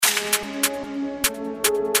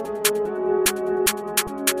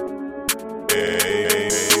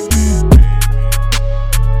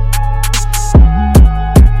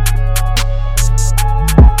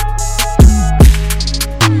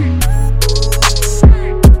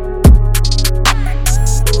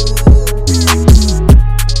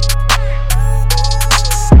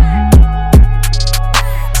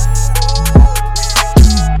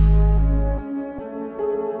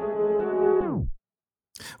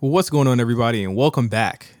Well, what's going on, everybody, and welcome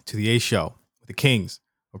back to the A Show, the Kings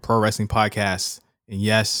of Pro Wrestling Podcast. And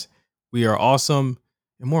yes, we are awesome,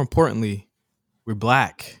 and more importantly, we're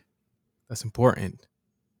black. That's important.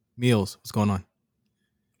 Meelz, what's going on?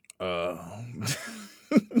 All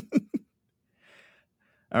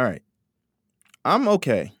right. I'm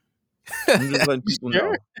okay. I'm just letting people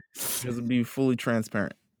know. Just to be fully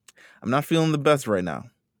transparent. I'm not feeling the best right now.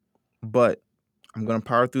 But I'm going to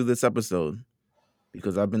power through this episode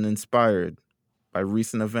because I've been inspired by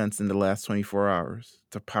recent events in the last 24 hours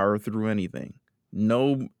to power through anything.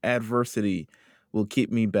 No adversity will keep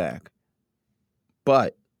me back.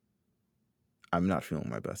 But I'm not feeling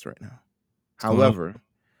my best right now. However,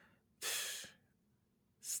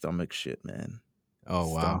 stomach shit, man.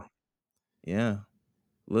 Oh, wow. Yeah.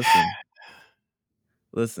 Listen.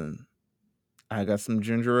 I got some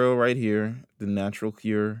ginger ale right here, the natural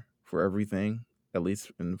cure for everything, at least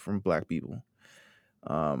from black people.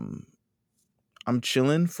 I'm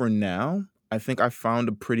chilling for now. I think I found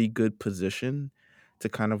a pretty good position to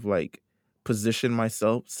kind of like position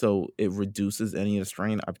myself so it reduces any of the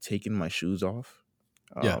strain. I've taken my shoes off.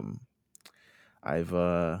 I've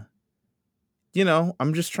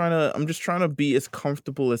I'm just trying to be as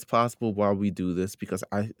comfortable as possible while we do this because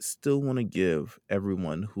I still want to give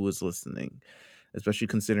everyone who is listening, especially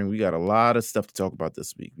considering we got a lot of stuff to talk about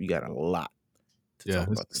this week. We got a lot to talk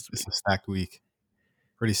about this week. It's a stacked week.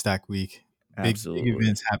 Pretty stacked week. Absolutely. Big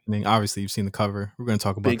events happening. Obviously, you've seen the cover. We're going to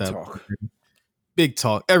talk about that. Big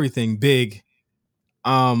talk. Everything big.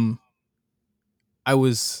 I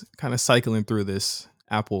was kind of cycling through this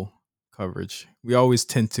Apple coverage. We always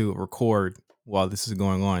tend to record while this is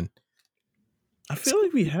going on. I feel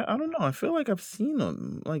like we have. I don't know. I feel like I've seen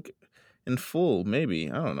them like in full.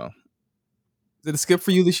 Maybe, I don't know. Is it a skip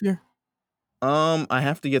for you this year? I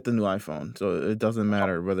have to get the new iPhone, so it doesn't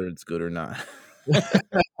matter whether it's good or not.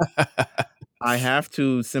 I have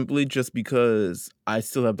to simply just because I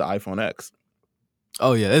still have the iPhone X.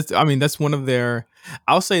 Oh yeah, that's one of their.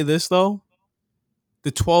 I'll say this though, the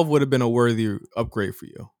 12 would have been a worthy upgrade for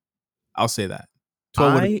you. I'll say that.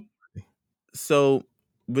 12 So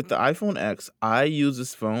with the iPhone X, I use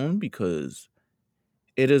this phone because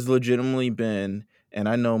it has legitimately been, and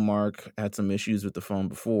I know Mark had some issues with the phone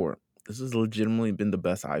before. This has legitimately been the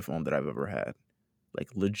best iPhone that I've ever had. Like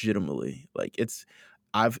legitimately. Like it's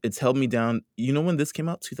held me down. You know when this came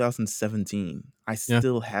out? 2017. I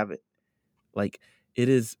still have it. Like it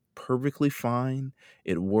is perfectly fine.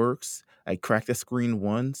 It works. I cracked the screen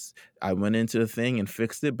once. I went into the thing and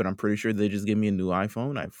fixed it, but I'm pretty sure they just gave me a new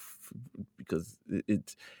iPhone. Because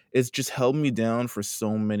it's just held me down for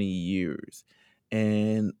so many years.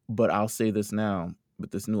 But I'll say this now,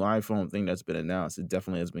 with this new iPhone thing that's been announced, it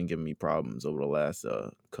definitely has been giving me problems over the last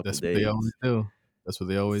couple of days. That's what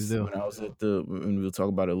they always do. When I was and we'll talk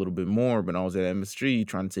about it a little bit more, but I was at MSG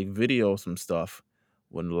trying to take video of some stuff,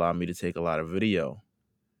 wouldn't allow me to take a lot of video.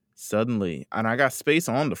 Suddenly, and I got space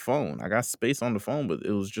on the phone. But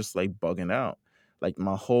it was just like bugging out. Like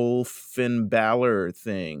my whole Finn Balor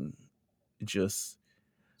thing just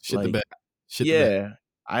shit the bed. Yeah.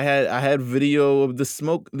 I had video of the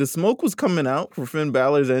smoke. The smoke was coming out for Finn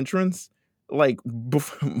Balor's entrance, like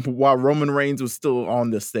while Roman Reigns was still on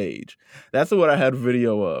the stage. That's what I had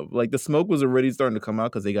video of. Like the smoke was already starting to come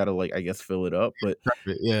out because they got to like I guess fill it up. But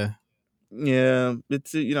yeah,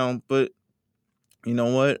 it's But you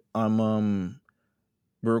know what?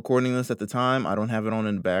 We're recording this at the time. I don't have it on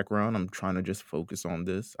in the background. I'm trying to just focus on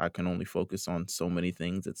this. I can only focus on so many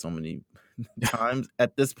things at so many times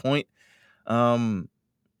at this point. But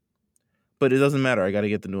it doesn't matter. I got to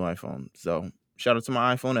get the new iPhone. So shout out to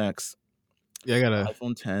my iPhone X. Yeah, I got an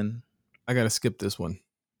iPhone 10. I got to skip this one.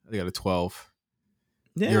 I got a 12.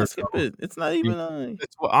 Yeah, skip it. It's not even.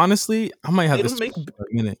 Honestly, I might have this for a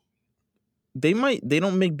minute. They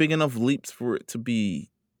don't make big enough leaps for it to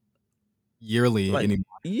be yearly anymore.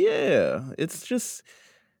 Yeah, it's just.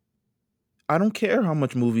 I don't care how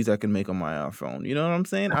much movies I can make on my iPhone. You know what I'm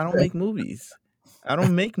saying? I don't make movies.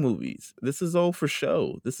 This is all for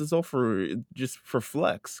show. This is all for just for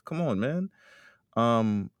flex. Come on, man.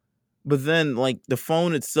 But then like the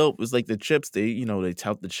phone itself is like the chips. They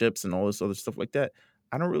tout the chips and all this other stuff like that.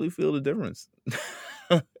 I don't really feel the difference.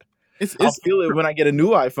 I'll feel it when I get a new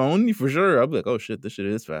iPhone for sure. I'll be like, oh shit, this shit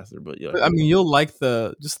is faster. But yeah, I mean, you'll like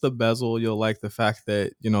the bezel. You'll like the fact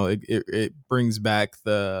that it brings back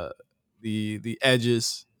the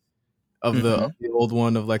edges of the old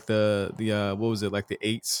one of like the what was it, like the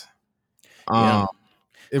 8s? Yeah,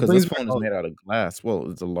 because this phone is made out of glass. Well,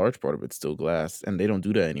 it's a large part of it's still glass, and they don't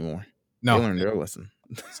do that anymore. No, they learned their lesson.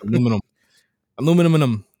 It's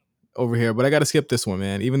aluminum. over here, but I got to skip this one,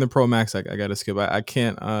 man. Even the Pro Max, I got to skip. I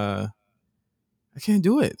can't. I can't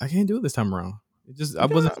do it. I can't do it this time around. It just I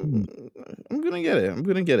wasn't. I'm gonna get it. I'm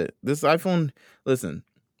gonna get it. This iPhone. Listen,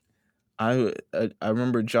 I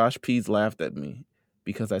remember Josh Pease laughed at me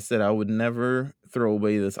because I said I would never throw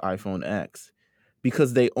away this iPhone X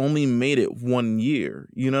because they only made it 1 year.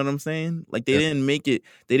 You know what I'm saying? Like they didn't make it.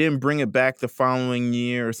 They didn't bring it back the following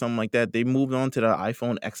year or something like that. They moved on to the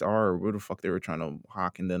iPhone XR or where the fuck they were trying to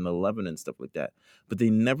hawk, and then the 11 and stuff like that. But they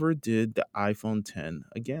never did the iPhone 10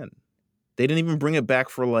 again. They didn't even bring it back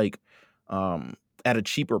for like at a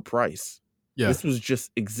cheaper price. Yeah, this was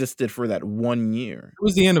just existed for that 1 year. It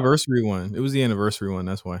was the anniversary one. It was the anniversary one.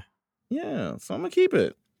 That's why. Yeah, so I'm gonna keep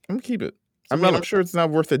it. I mean, I'm sure it's not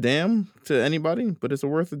worth a damn to anybody, but it's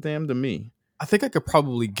worth a damn to me. I think I could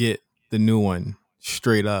probably get the new one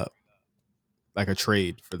straight up, like a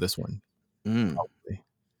trade for this one. Probably.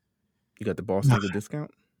 You got the boss nigga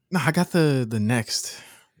discount? No, I got the next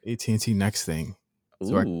AT&T Next thing.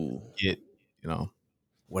 So I Ooh. get,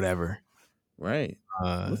 whatever. Right.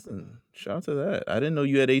 Listen, shout out to that. I didn't know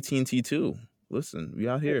you had AT&T too. Listen, we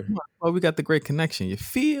out here. Well, we got the great connection. You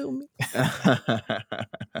feel me?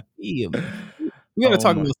 We got to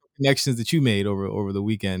talk about some connections that you made over the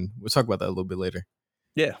weekend. We'll talk about that a little bit later.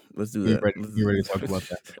 Yeah, let's do that. You ready to talk about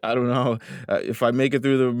that? I don't know. If I make it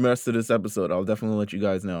through the rest of this episode, I'll definitely let you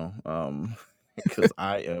guys know. Because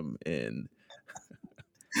I am in.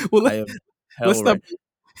 Well, let's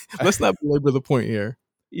not belabor the point here.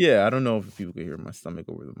 Yeah, I don't know if people can hear my stomach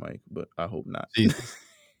over the mic, but I hope not.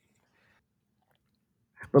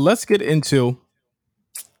 But let's get into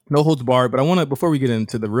no holds barred. But I want to, before we get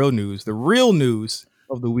into the real news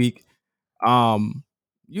of the week,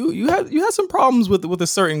 you had some problems with a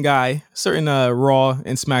certain guy, Raw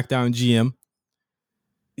and SmackDown GM.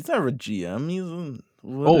 He's not a GM. He's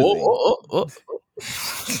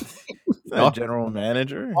not a general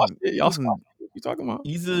manager. Y'all you talking about?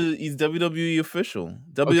 He's WWE official.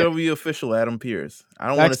 WWE official Adam Pearce. I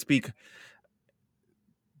don't want to speak.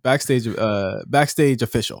 Backstage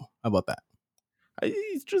official. How about that?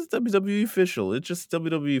 He's just WWE official. It's just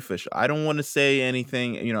WWE official. I don't want to say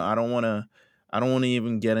anything. I don't want to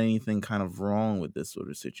even get anything kind of wrong with this sort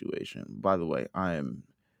of situation. By the way, I am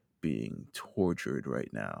being tortured right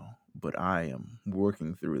now, but I am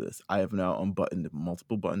working through this. I have now unbuttoned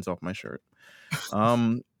multiple buttons off my shirt.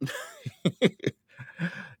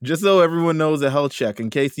 Just so everyone knows, a health check in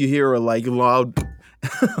case you hear a like loud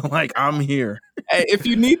like I'm here. Hey, if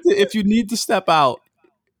you need to step out,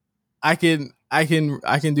 I can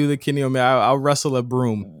do the Kenny Omega. I'll wrestle a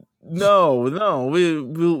broom. No,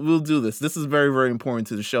 we'll do this. This is very, very important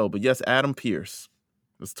to the show. But yes, Adam Pearce.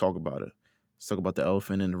 Let's talk about it. Let's talk about the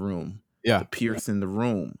elephant in the room. Yeah, the Pearce in the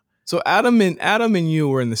room. So Adam and you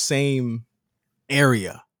were in the same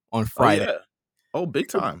area on Friday. Oh, yeah. Oh, big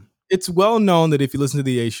time. It's well known that if you listen to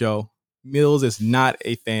the A Show, Meelz is not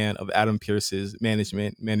a fan of Adam Pearce's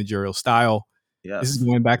managerial style. Yes. This is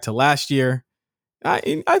going back to last year. I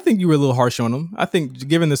think you were a little harsh on him. I think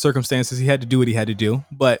given the circumstances, he had to do what he had to do.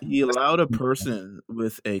 But he allowed a person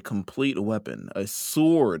with a complete weapon, a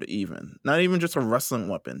sword even, not even just a wrestling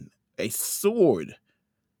weapon, a sword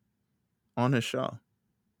on his show.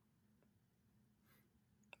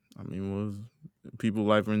 I mean, was people's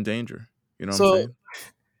life are in danger. You know what I'm saying?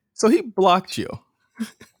 So he blocked you.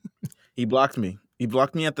 He blocked me. He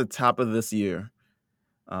blocked me at the top of this year,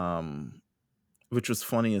 which was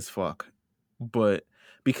funny as fuck. But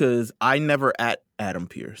because I never at Adam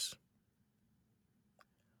Pearce.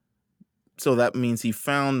 So that means he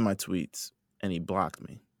found my tweets and he blocked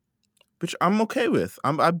me, which I'm okay with.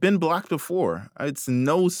 I've been blocked before. It's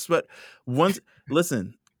no sweat.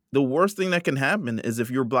 Listen, the worst thing that can happen is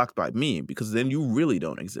if you're blocked by me, because then you really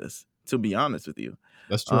don't exist, to be honest with you.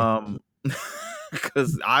 That's true.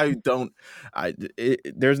 Because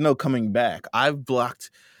there's no coming back. I've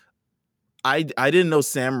blocked. I didn't know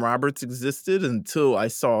Sam Roberts existed until I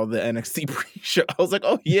saw the NXT pre-show. I was like,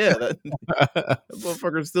 oh yeah, that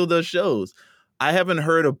motherfucker still does shows. I haven't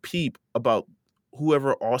heard a peep about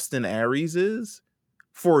whoever Austin Aries is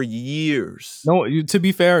for years. No, to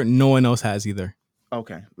be fair, no one else has either.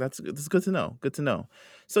 Okay, that's good to know. Good to know.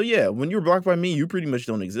 So yeah, when you're blocked by me, you pretty much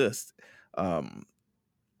don't exist.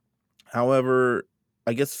 However,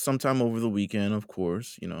 I guess sometime over the weekend, of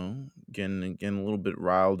course, getting a little bit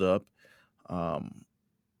riled up.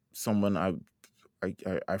 Someone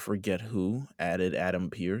I forget who added Adam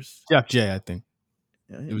Pearce. Jeff J, I think.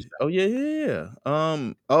 Yeah.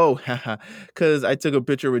 Because I took a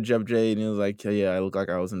picture with Jeff J and he was like, yeah, I look like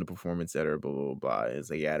I was in the Performance Center, blah blah blah. It's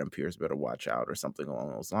like Adam Pearce better watch out or something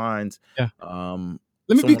along those lines. Yeah.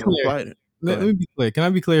 Let me be clear. Go let ahead. me be clear. Can I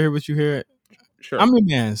be clear here with you here? Sure. I'm your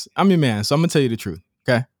man. So I'm gonna tell you the truth.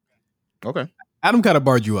 Okay. Okay. Adam kind of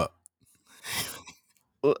barred you up.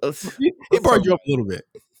 Well, He barred you up a little bit.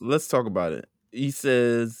 let's talk about it. He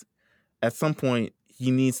says at some point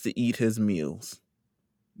he needs to eat his meals,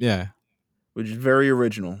 Yeah. which is very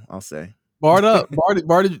original, I'll say. Barred up.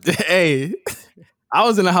 Barred. Hey, I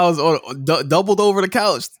was in the house, doubled over the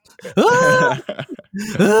couch. I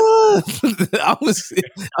was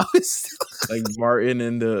Like Martin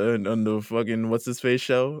in the fucking what's his face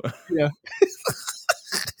show. yeah.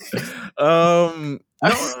 No.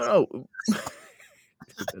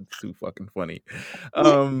 That's too fucking funny.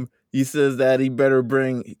 He says that he better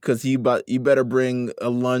bring a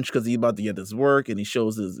lunch because he about to get this work, and he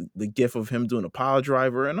shows the gif of him doing a pile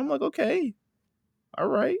driver, and I'm like, okay, all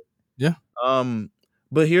right, Yeah.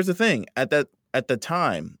 But here's the thing: at the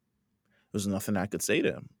time, there's nothing I could say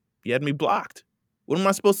to him. He had me blocked. What am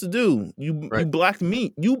I supposed to do? You blocked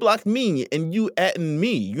me. You blocked me, and you atting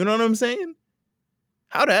me. You know what I'm saying?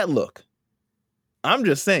 How'd that look? I'm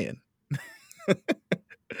just saying.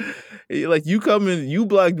 Like you you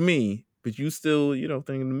blocked me, but you still, thinking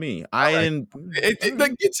to me.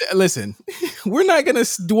 Listen, we're not gonna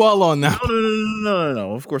dwell on that.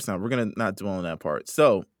 No. Of course not. We're gonna not dwell on that part.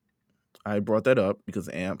 So I brought that up because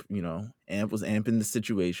Amp was amping the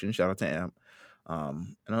situation. Shout out to Amp.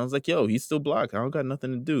 And I was like, yo, he's still blocked. I don't got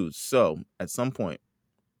nothing to do. So at some point,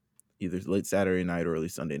 either late Saturday night or early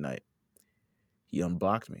Sunday night, he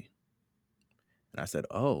unblocked me. And I said,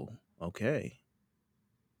 oh, okay.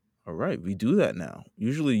 All right, we do that now.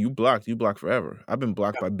 Usually you block forever. I've been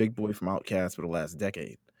blocked by Big Boy from Outkast for the last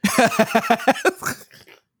decade.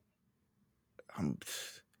 I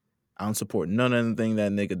don't support none of anything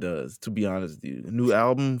that nigga does, to be honest with you. New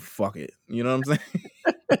album, fuck it. You know what I'm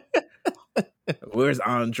saying? Where's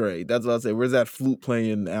Andre? That's what I say. Where's that flute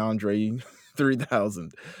playing Andre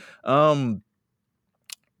 3000? So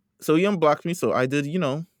he unblocked me. So I did,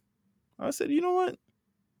 I said, you know what?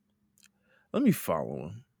 Let me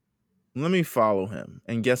follow him.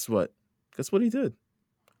 And guess what? Guess what he did?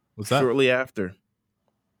 What's that? Shortly after,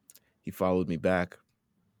 he followed me back.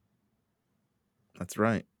 That's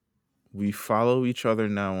right. We follow each other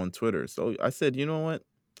now on Twitter. So I said, you know what?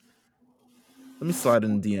 Let me slide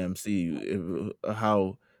in the DM, see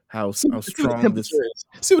how strong this is.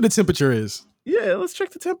 See what the temperature is. Yeah, let's check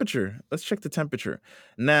the temperature.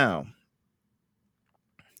 Now,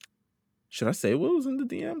 should I say what was in the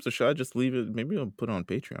DMs, or should I just leave it? Maybe I'll put it on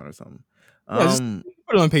Patreon or something. Yeah, just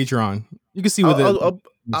put it on Patreon. You can see what I'll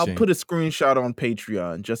put a screenshot on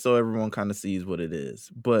Patreon just so everyone kind of sees what it is.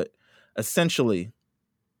 But essentially,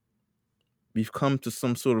 we've come to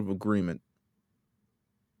some sort of agreement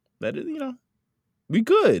that is, we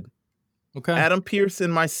good. Okay. Adam Pearce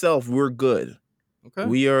and myself, we're good. Okay.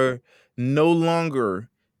 We are no longer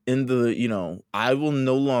in the, I will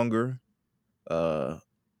no longer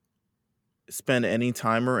spend any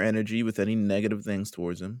time or energy with any negative things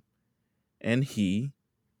towards him. And he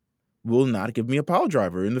will not give me a pile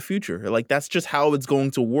driver in the future. Like, that's just how it's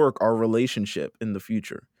going to work, our relationship in the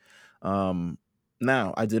future.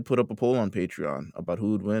 Now, I did put up a poll on Patreon about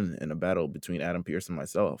who would win in a battle between Adam Pearce and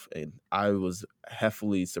myself, and I was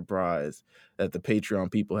heavily surprised that the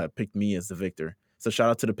Patreon people have picked me as the victor. So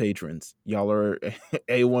shout out to the patrons. Y'all are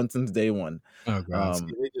A1 since day one. Oh, God.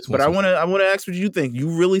 But I want to ask what you think.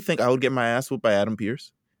 You really think I would get my ass whooped by Adam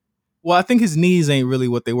Pearce? Well, I think his knees ain't really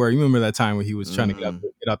what they were. You remember that time when he was trying to get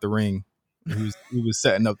out the ring? He was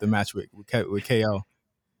setting up the match with KO.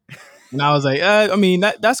 And I was like, I mean,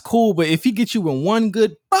 that's cool, but if he gets you in one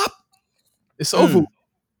good pop, it's over.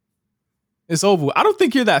 It's over. I don't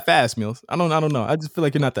think you're that fast, Meelz. I don't know. I just feel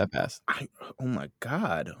like you're not that fast. Oh my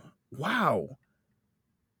God. Wow.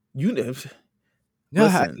 Listen.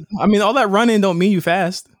 I mean, all that running don't mean you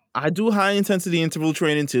fast. I do high intensity interval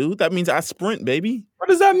training too. That means I sprint, baby. What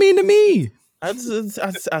does that mean to me? I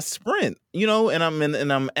sprint,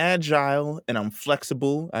 and I'm agile and I'm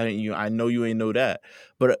flexible. I know you ain't know that,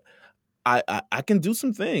 but I can do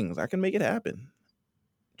some things. I can make it happen.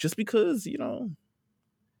 Just because,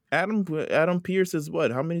 Adam Pearce is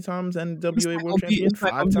what? How many times NWA World Champion?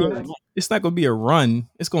 5 times. It's not gonna be a run.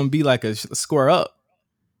 It's gonna be like a square up,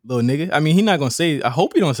 little nigga. I mean, he's not gonna say. I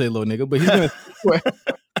hope he don't say little nigga, but he's gonna.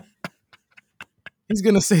 He's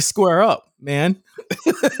gonna say square up, man.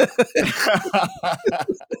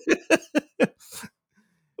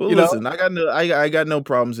 Well, listen, I got no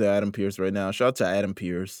problems with Adam Pearce right now. Shout out to Adam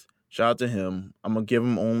Pearce. Shout out to him. I'm gonna give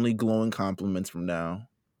him only glowing compliments from now.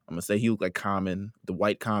 I'm gonna say he looked like Common, the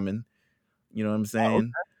white Common. You know what I'm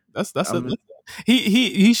saying?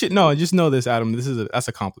 He should know. Just know this, Adam. That's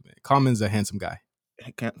a compliment. Common's a handsome guy.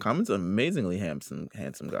 Common's an amazingly handsome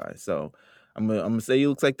guy. So I'm gonna say he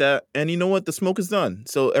looks like that. And you know what? The smoke is done.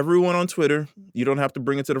 So everyone on Twitter, you don't have to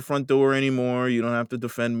bring it to the front door anymore. You don't have to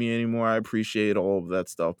defend me anymore. I appreciate all of that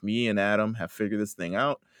stuff. Me and Adam have figured this thing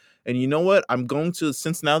out. And you know what? I'm going to,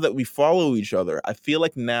 since now that we follow each other, I feel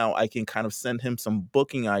like now I can kind of send him some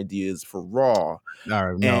booking ideas for Raw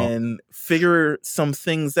and figure some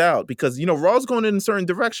things out, because Raw's going in a certain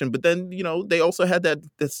direction, but then they also had that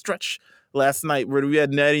stretch last night where we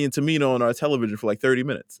had Natty and Tamino on our television for like 30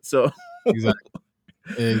 minutes. So exactly.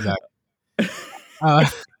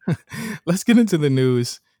 Let's get into the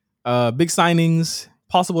news. Big signings,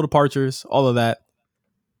 possible departures, all of that.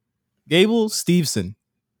 Gable Steveson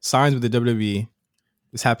signs with the WWE.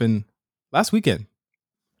 This happened last weekend.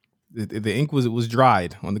 The ink was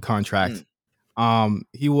dried on the contract.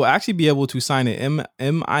 He will actually be able to sign an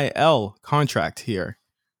MIL contract here.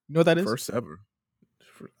 You know what that is? First ever.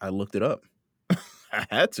 I looked it up. I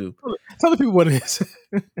had to. Tell the people what it is.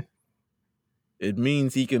 It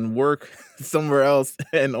means he can work somewhere else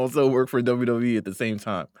and also work for WWE at the same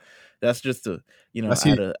time. That's just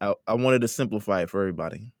I wanted to simplify it for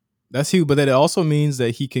everybody. That's huge, but then it also means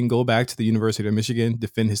that he can go back to the University of Michigan,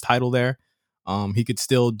 defend his title there. He could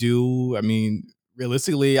still do,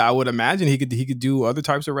 realistically, I would imagine he could do other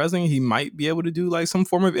types of wrestling. He might be able to do like some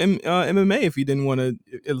form of MMA if he didn't want to,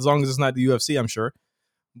 as long as it's not the UFC, I'm sure.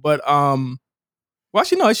 But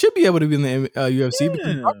actually, no, it should be able to be in the UFC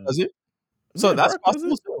because Brock does it. So that's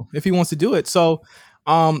possible too if he wants to do it. So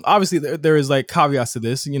obviously there is like caveats to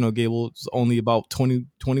this. Gable's only about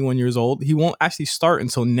 21 years old. He won't actually start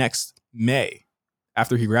until next May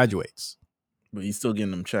after he graduates. But he's still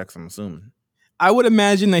getting them checks, I'm assuming. I would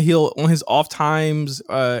imagine that he'll, on his off times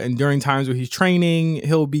and during times where he's training,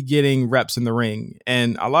 he'll be getting reps in the ring.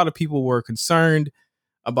 And a lot of people were concerned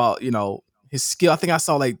about, his skill. I think I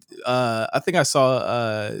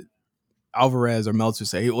saw Alvarez or Meltzer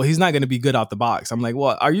say, well, he's not going to be good out the box. I'm like,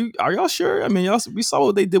 well, are y'all sure? I mean, we saw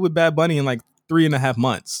what they did with Bad Bunny in like 3.5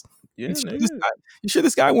 months. Yeah, you sure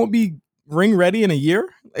this guy won't be ring ready in a year?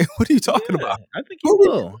 Like, what are you talking about? I think he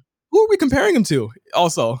will. Who are we comparing him to?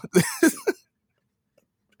 Also,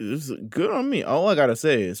 it's good on me. All I gotta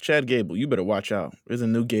say is, Chad Gable, you better watch out. There's a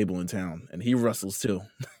new Gable in town, and he wrestles too.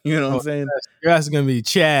 You know what I'm saying? Your ass is gonna be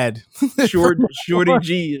Chad. Shorty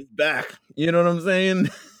G is back. You know what I'm saying?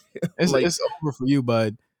 It's over for you,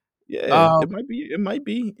 bud. Yeah, it might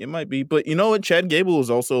be. But you know what? Chad Gable was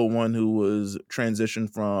also one who was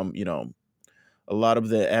transitioned from, a lot of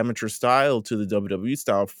the amateur style to the WWE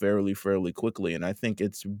style fairly quickly. And I think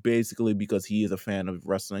it's basically because he is a fan of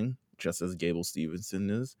wrestling, just as Gable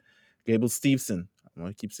Steveson is. Gable Steveson. I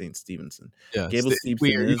want to keep saying Stevenson. Yeah, Gable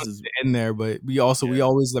Steveson is in there, but we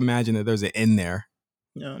always imagine that there's an in there.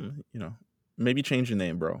 Maybe change your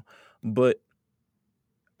name, bro. But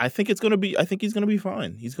I think he's gonna be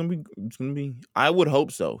fine. He's gonna be. I would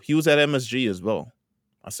hope so. He was at MSG as well.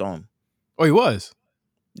 I saw him. Oh, he was.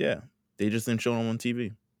 Yeah, they just didn't show him on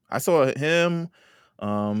TV. I saw him,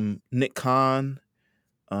 Nick Khan,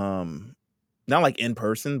 not like in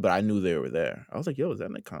person, but I knew they were there. I was like, "Yo, is that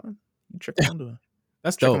Nick Khan?" You checking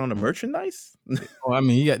on the merchandise? Oh, I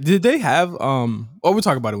mean, yeah. Did they have we'll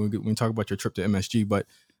talk about it when we talk about your trip to MSG, but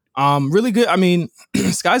really good. I mean,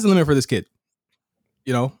 sky's the limit for this kid.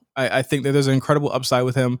 I think that there's an incredible upside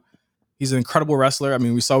with him. He's an incredible wrestler. I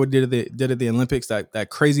mean, we saw what he did at the Olympics, that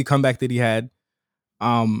crazy comeback that he had.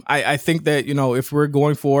 I think that, if we're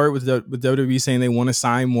going forward with WWE saying they want to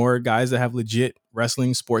sign more guys that have legit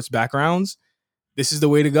wrestling sports backgrounds, this is the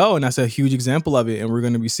way to go. And that's a huge example of it. And we're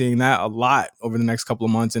going to be seeing that a lot over the next couple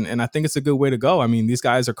of months. And I think it's a good way to go. I mean, these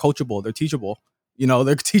guys are coachable. They're teachable.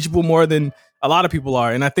 They're teachable more than a lot of people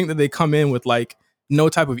are. And I think that they come in with like no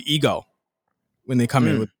type of ego when they come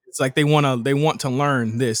in with, it's like they want to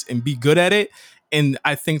learn this and be good at it. And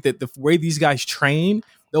I think that the way these guys train,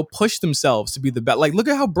 they'll push themselves to be the best. Like, look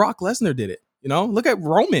at how Brock Lesnar did it. Look at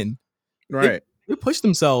Roman. Right. They pushed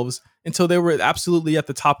themselves until they were absolutely at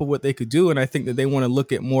the top of what they could do. And I think that they want to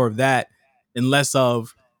look at more of that and less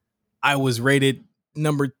of, I was rated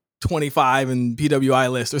number 25 in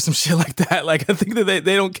PWI list or some shit like that. Like, I think that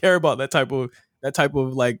they don't care about that type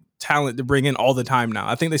of like talent to bring in all the time now.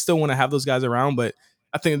 I think they still want to have those guys around, but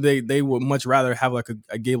I think they would much rather have like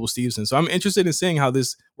a Gable Steveson. So I'm interested in seeing how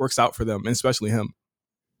this works out for them, and especially him.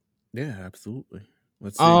 Yeah, absolutely.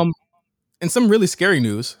 Let's see. And some really scary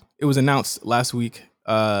news. It was announced last week,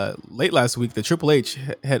 late last week, that Triple H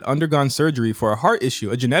had undergone surgery for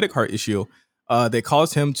a genetic heart issue that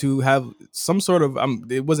caused him to have some sort of,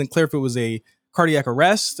 it wasn't clear if it was a cardiac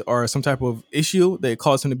arrest or some type of issue that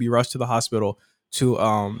caused him to be rushed to the hospital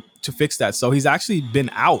to fix that. So he's actually been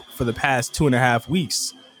out for the past 2.5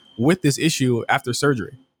 weeks with this issue after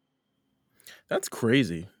surgery. That's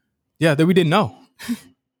crazy. Yeah, that we didn't know.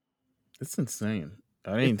 That's insane.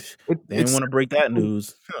 It, it, They didn't want to break that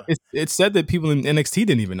news. it said that people in NXT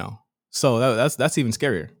didn't even know. So that's even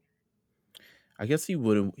scarier. I guess he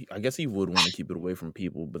would. I guess he would want to keep it away from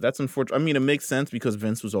people, but that's unfortunate. I mean, it makes sense because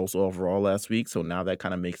Vince was also off Raw last week, so now that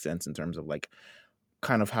kind of makes sense in terms of like,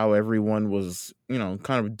 kind of how everyone was, kind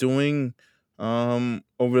of doing, over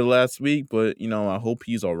the last week. But I hope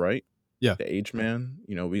he's all right. Yeah, the H man.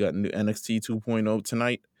 We got new NXT 2.0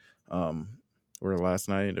 tonight, or last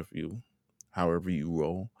night, however you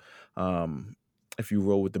roll, if you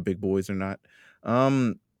roll with the big boys or not.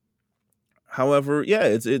 However,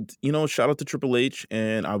 yeah, shout out to Triple H,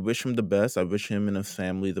 and I wish him the best. I wish him and his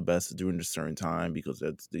family the best during this certain time, because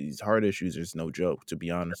these heart issues is no joke, to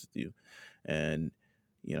be honest with you. And,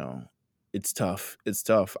 it's tough. It's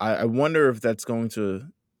tough. I wonder if that's going to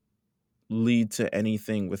lead to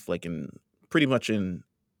anything with like pretty much an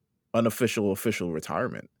unofficial official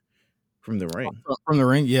retirement from the ring. From the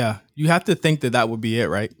ring, yeah. You have to think that would be it,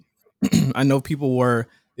 right? I know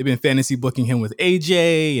they've been fantasy booking him with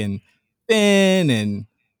AJ and Finn and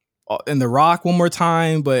The Rock one more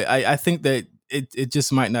time, but I think that it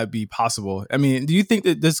just might not be possible. I mean, do you think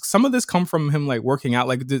that does some of this come from him like working out?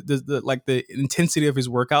 Like does the intensity of his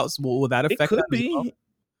workouts will that affect? It could that be. as well?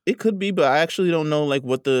 It could be, but I actually don't know like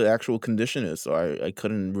what the actual condition is, so I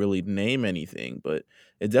couldn't really name anything. But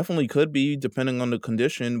it definitely could be depending on the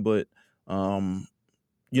condition. But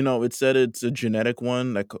it said it's a genetic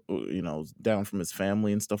one, like down from his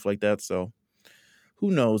family and stuff like that. So who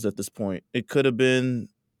knows at this point? It could have been.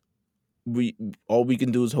 All we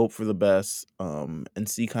can do is hope for the best, and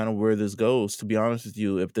see kind of where this goes. To be honest with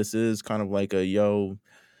you, if this is kind of like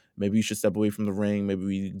maybe you should step away from the ring, maybe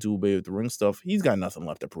we do away with the ring stuff, he's got nothing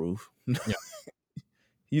left to prove. Yeah.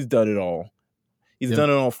 He's done it all. He's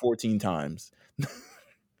done it all 14 times.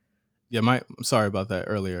 Yeah, I'm sorry about that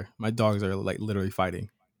earlier. My dogs are like literally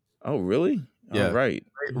fighting. Oh, really? Yeah. All right.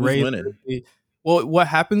 Ray, Who's winning? Well, what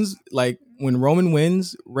happens like when Roman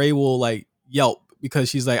wins, Ray will like yelp because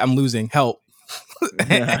she's like, I'm losing, help.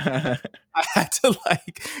 I had to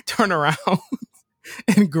like turn around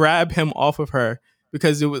and grab him off of her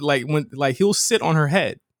because it was like when like he'll sit on her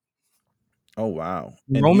head. Oh wow.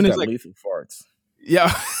 And Roman he's is got like lethal farts.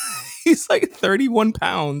 Yeah. He's like 31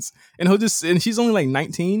 pounds and she's only like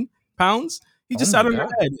 19 pounds. He just sat on her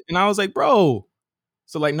head and I was like, bro.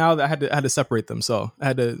 So like now that I had to separate them. So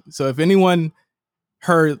if anyone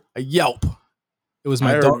heard a yelp, it was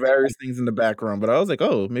my dog. I heard various things in the background, but I was like,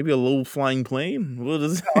 oh, maybe a little flying plane? What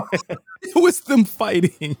is it? It was them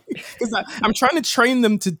fighting. Because I'm trying to train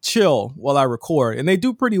them to chill while I record, and they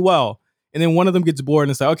do pretty well. And then one of them gets bored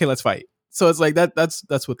and it's like, okay, let's fight. So it's like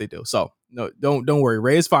that's what they do. So no, don't worry.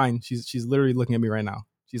 Ray is fine. She's literally looking at me right now.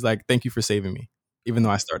 She's like, thank you for saving me, even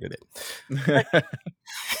though I started it.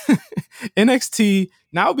 NXT,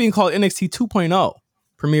 now being called NXT 2.0,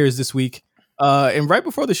 premieres this week. And right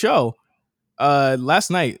before the show,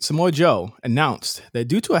 last night, Samoa Joe announced that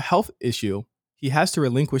due to a health issue, he has to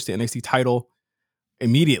relinquish the NXT title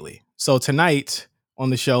immediately. So tonight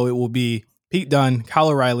on the show, it will be Pete Dunne, Kyle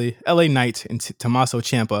O'Reilly, LA Knight, and Tommaso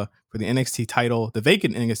Ciampa for the NXT title, the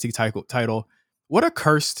vacant NXT title. What a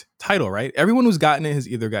cursed title, right? Everyone who's gotten it has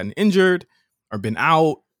either gotten injured or been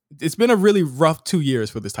out. It's been a really rough 2 years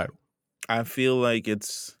for this title. I feel like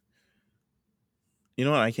it's, you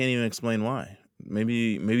know what? I can't even explain why.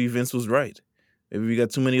 Maybe Vince was right. Maybe we got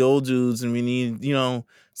too many old dudes and we need,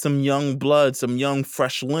 some young blood, some young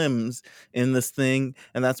fresh limbs in this thing.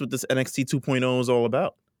 And that's what this NXT 2.0 is all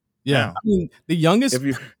about. Yeah. Now, I mean, the youngest.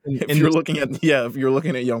 If you're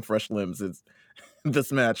looking at young fresh limbs, it's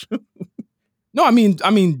this match. No, I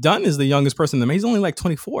mean, Dunn is the youngest person in them. He's only like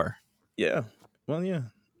 24. Yeah. Well, yeah.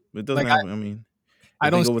 It doesn't have, I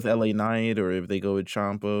don't go with LA Knight, or if they go with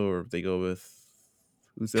Ciampa, or if they go with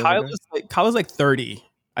Kyle is like 30,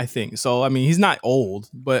 I think. So I mean, he's not old,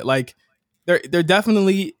 but like they're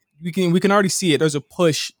definitely we can already see it. There's a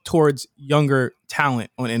push towards younger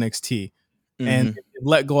talent on NXT, and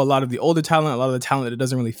let go a lot of the older talent, a lot of the talent that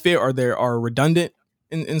doesn't really fit, or they are redundant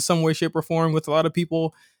in some way, shape, or form with a lot of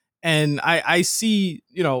people. And I see,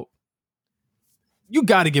 you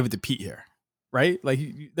got to give it to Pete here, right? Like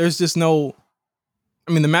there's just no.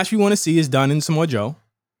 I mean, the match we want to see is done in Samoa Joe,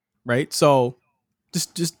 right? So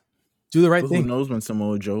just do the right thing. Who knows when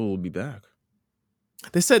Samoa Joe will be back?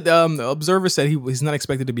 They said the Observer said he's not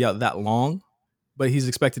expected to be out that long, but he's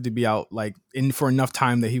expected to be out like in for enough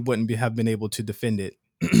time that he wouldn't have been able to defend it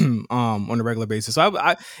on a regular basis.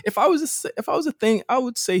 So if I was a thing, I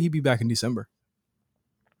would say he'd be back in December.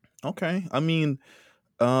 Okay. I mean,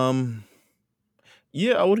 um,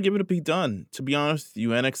 yeah, I would give it a Pete Dunne. To be honest, you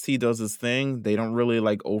NXT does this thing. They don't really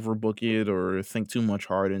like overbook it or think too much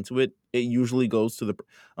hard into it. It usually goes to the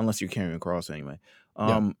unless you're carrying across anyway.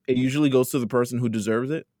 Yeah. It usually goes to the person who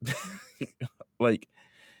deserves it. Like,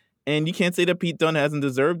 and you can't say that Pete Dunne hasn't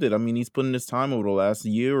deserved it. I mean, he's put in his time over the last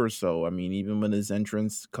year or so. I mean, even when his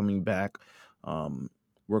entrance coming back, um,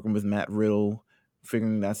 working with Matt Riddle,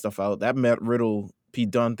 figuring that stuff out. That Matt Riddle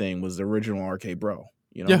Pete Dunne thing was the original RK Bro.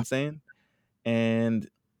 You know what Yeah. I'm saying? And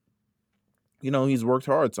he's worked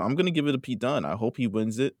hard, so I'm gonna give it a Pete Dunne. I hope he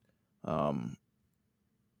wins it. Um,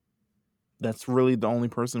 that's really the only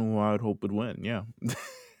person who I would hope would win. Yeah.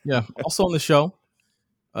 Yeah. Also on the show,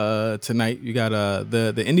 tonight you got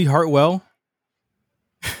the Indy Hartwell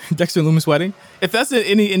Dexter Loomis wedding. If that's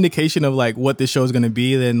any indication of like what this show is going to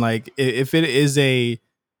be, then like if it is a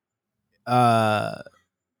uh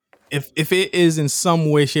if it is in some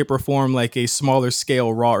way, shape, or form like a smaller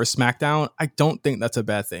scale Raw or SmackDown, I don't think that's a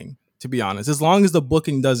bad thing. To be honest, as long as the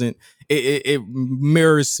booking doesn't it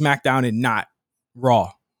mirrors SmackDown and not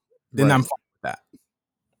Raw, then I'm Right. fine with that.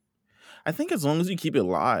 I think as long as you keep it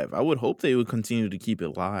live, I would hope they would continue to keep it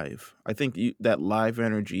live. I think that live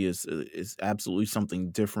energy is absolutely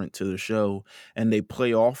something different to the show, and they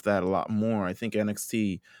play off that a lot more. I think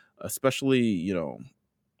NXT, especially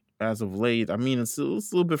as of late, I mean it's a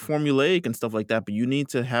little bit formulaic and stuff like that, but you need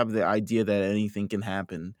to have the idea that anything can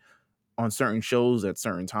happen on certain shows at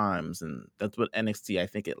certain times, and that's what NXT I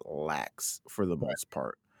think it lacks for the Right. most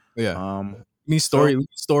part. Yeah, Um, we need so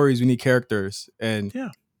stories, we need characters, and yeah,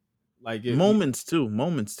 like moments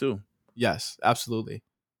too. yes, absolutely.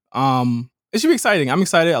 It should be exciting. I'm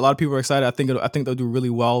excited. A lot of people are excited. I think they'll do really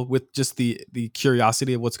well with just the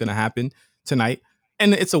curiosity of what's going to happen tonight.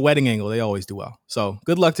 And it's a wedding angle. They always do well. So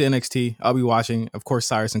good luck to NXT. I'll be watching. Of course,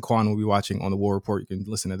 Cyrus and Quan will be watching on the War Report. You can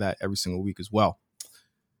listen to that every single week as well.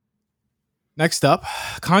 Next up,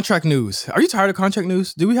 contract news. Are you tired of contract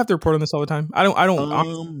news? Do we have to report on this all the time?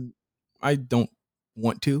 Um, I don't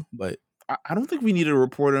want to, but I don't think we need to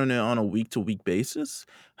report on it on a week to week basis.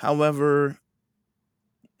 However,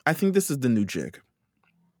 I think this is the new jig.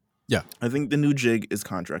 yeah. I think the new jig is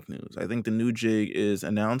contract news. I think the new jig is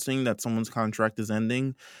announcing that someone's contract is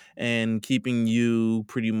ending and keeping you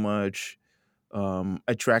pretty much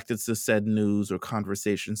attracted to said news or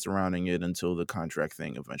conversation surrounding it until the contract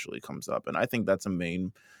thing eventually comes up. And I think that's a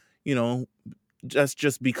main, you know,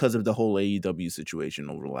 just because of the whole AEW situation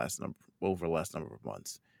over the last number of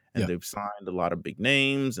months. And Yeah. they've signed a lot of big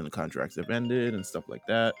names and the contracts have ended and stuff like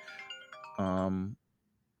that.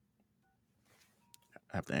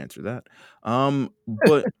 I have to answer that.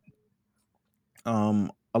 But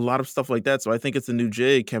a lot of stuff like that. So I think it's a new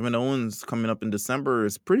jig. Kevin Owens coming up in December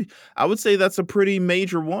is pretty. I would say that's a pretty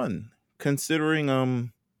major one, considering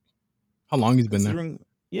How long he's been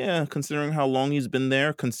there? considering how long he's been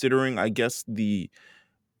there. Considering, I guess we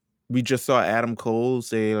just saw Adam Cole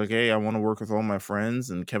say like, "Hey, I want to work with all my friends,"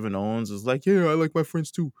 and Kevin Owens is like, "Yeah, I like my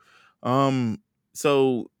friends too."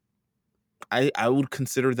 So I would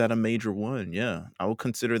consider that a major one. Yeah, I would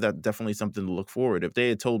consider that definitely something to look forward. If they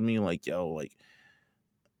had told me like, "Yo, like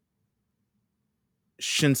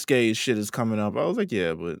Shinsuke's shit is coming up," I was like,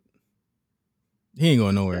 "Yeah, but He ain't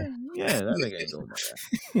going nowhere. yeah, that nigga ain't going nowhere."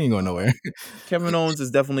 He ain't going nowhere. Kevin Owens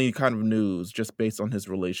is definitely kind of news just based on his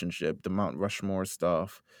relationship, the Mount Rushmore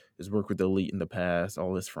stuff, his work with the Elite in the past,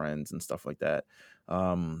 all his friends and stuff like that.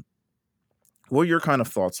 What are your kind of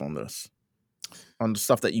thoughts on this? On the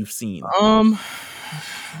stuff that you've seen? I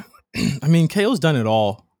mean, KO's done it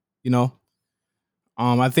all, you know.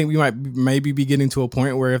 I think we might maybe be getting to a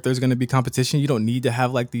point where if there's going to be competition, you don't need to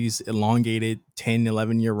have like these elongated 10,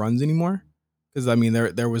 11-year runs anymore. Because I mean,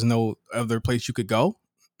 there was no other place you could go.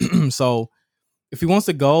 So if he wants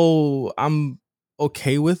to go, I'm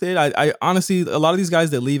okay with it. I honestly, a lot of these guys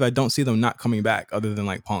that leave, I don't see them not coming back other than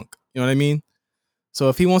like Punk. You know what I mean? So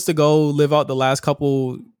if he wants to go live out the last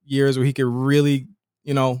couple years where he could really,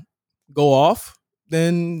 you know, go off,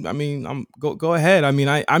 then I mean, go ahead. I mean,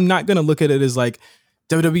 I'm not gonna look at it as like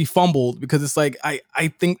WWE fumbled, because it's like I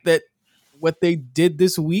think that what they did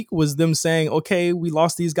this week was them saying, okay, we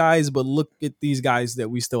lost these guys, but look at these guys that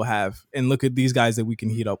we still have, and look at these guys that we can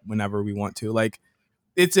heat up whenever we want to. Like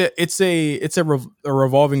it's a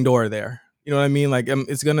revolving door there. You know what I mean? Like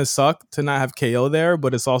it's gonna suck to not have KO there,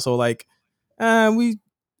 but it's also like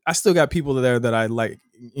I still got people there that I like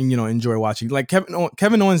and, enjoy watching. Like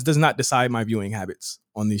Kevin Owens does not decide my viewing habits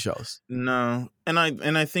on these shows. No, and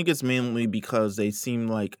I think it's mainly because they seem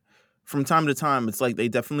like from time to time it's like they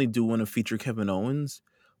definitely do want to feature Kevin Owens,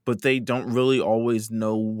 but they don't really always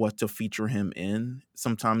know what to feature him in.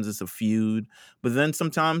 Sometimes it's a feud, but then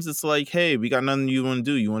sometimes it's like, hey, we got nothing you want to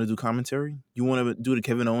do. You want to do commentary? You want to do the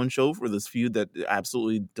Kevin Owens show for this feud that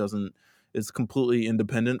absolutely doesn't, is completely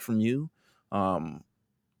independent from you.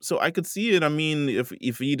 So I could see it. I mean,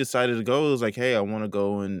 if he decided to go, it was like, hey, I want to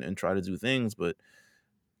go and try to do things, but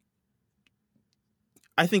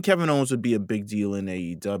I think Kevin Owens would be a big deal in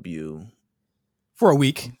AEW. For a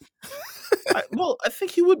week. I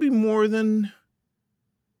think he would be more than...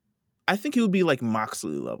 I think he would be like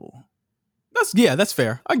Moxley level. That's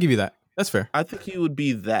fair. I'll give you that. That's fair. I think he would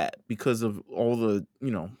be that because of all the,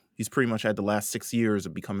 he's pretty much had the last 6 years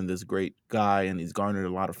of becoming this great guy, and he's garnered a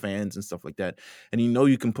lot of fans and stuff like that. And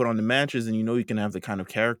you can put on the matches, and you can have the kind of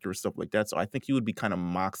character and stuff like that. So I think he would be kind of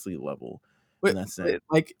Moxley level. But,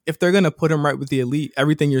 like, if they're going to put him right with the Elite,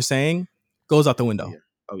 everything you're saying goes out the window. Yeah.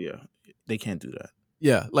 Oh, yeah. They can't do that.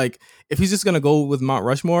 Yeah. Like, if he's just going to go with Mount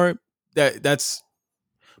Rushmore, that's...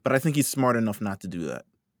 But I think he's smart enough not to do that.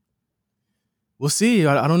 We'll see.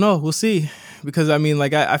 I don't know. We'll see. Because, I mean,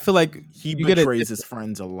 like, I feel like... He betrays his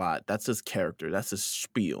friends a lot. That's his character. That's his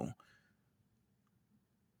spiel.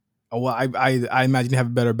 Oh, well, I imagine you have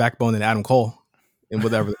a better backbone than Adam Cole and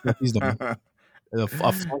whatever he's doing.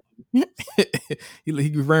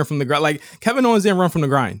 He ran from the grind. Like, Kevin Owens didn't run from the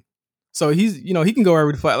grind. So he's, he can go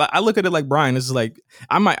every fight. Like, I look at it like Brian. It's like,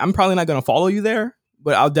 I'm probably not going to follow you there,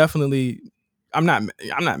 but I'll definitely... I'm not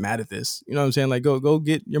mad at this. You know what I'm saying? Like, go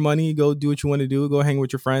get your money, go do what you want to do, go hang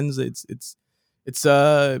with your friends. It's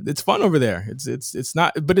fun over there. It's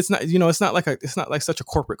not, but it's not, it's not like such a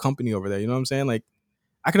corporate company over there. You know what I'm saying? Like,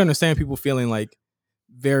 I can understand people feeling like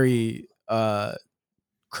very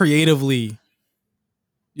creatively,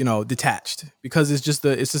 detached, because it's just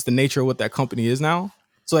the nature of what that company is now.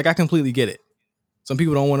 So, like, I completely get it. Some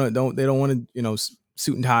people don't want to,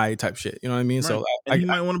 suit and tie type shit. You know what I mean? Right. So he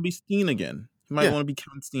might want to be Steen again. He might want to be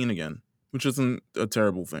Kevin Steen again, which isn't a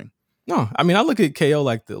terrible thing. No, I mean, I look at KO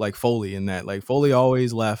like Foley in that. Like, Foley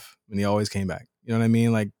always left and he always came back. You know what I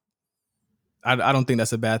mean? Like, I don't think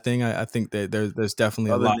that's a bad thing. I think that there's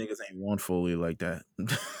definitely other a lot. Niggas ain't want Foley like that.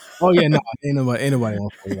 Oh yeah, no, ain't nobody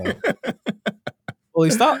want Foley like that.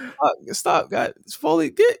 Foley, stop, God,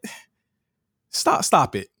 Foley,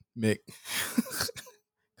 stop it, Mick.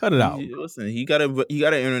 Cut it out. Listen, he got an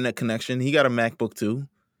internet connection. He got a MacBook too.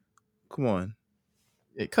 Come on.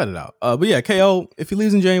 Yeah, cut it out. But yeah, KO, if he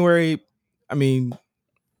leaves in January, I mean,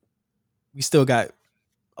 we still got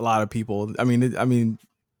a lot of people. I mean, I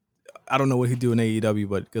don't know what he'd do in AEW,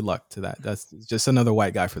 but good luck to that. That's just another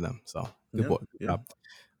white guy for them. So good boy. Good job.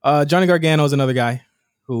 Johnny Gargano is another guy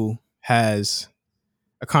who has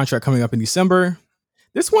a contract coming up in December.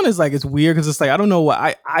 This one is like, it's weird because it's like, I don't know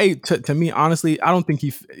what to me, honestly, I don't think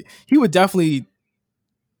he would definitely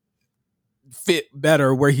fit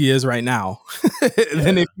better where he is right now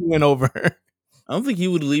than if he went over. I don't think he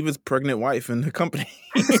would leave his pregnant wife in the company.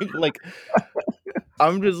 Like,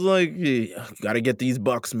 I'm just like, yeah, gotta get these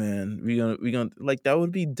bucks, man. We gonna like, that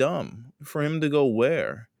would be dumb for him to go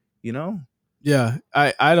where, Yeah,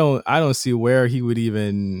 I don't see where he would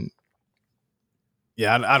even.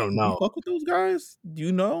 Yeah, I don't know. You fuck with those guys? Do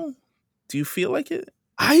you know? Do you feel like it?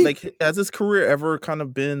 Like, has his career ever kind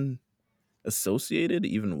of been associated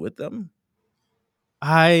even with them?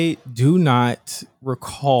 I do not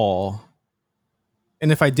recall,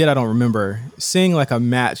 and if I did, I don't remember seeing like a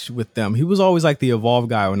match with them. He was always like the Evolve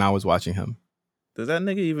guy when I was watching him. Does that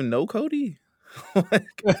nigga even know Cody?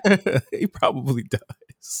 He probably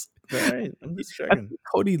does. All right, I'm just checking.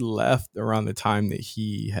 Cody left around the time that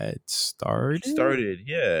he had started.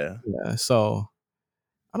 Yeah. Yeah. So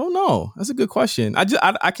I don't know. That's a good question.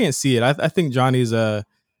 I can't see it. I think Johnny's as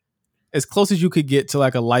close as you could get to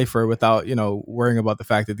like a lifer without, worrying about the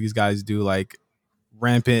fact that these guys do like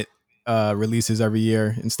rampant releases every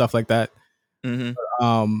year and stuff like that. Mm-hmm.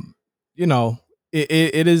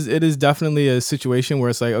 It is definitely a situation where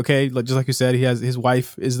it's like, okay, just like you said, his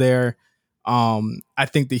wife is there. I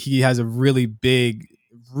think that he has a really big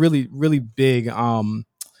connection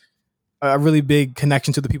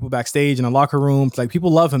to the people backstage in the locker room. Like,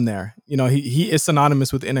 people love him there. He is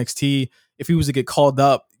synonymous with NXT. If he was to get called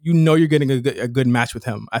up, you're getting a good match with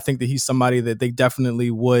him. I think that he's somebody that they definitely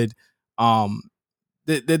would,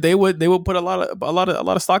 they would put a lot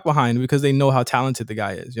of stock behind, because they know how talented the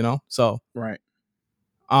guy is. So right.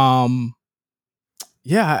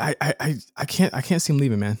 Yeah, I can't see him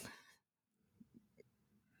leaving, man.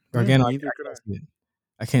 Gargano,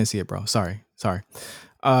 I can't see it, bro. Sorry.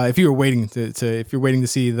 If you're waiting to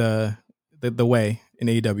see the way in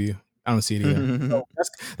AEW, I don't see it either. So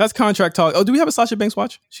that's contract talk. Oh, do we have a Sasha Banks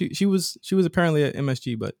watch? She was apparently at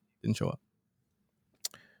MSG, but didn't show up.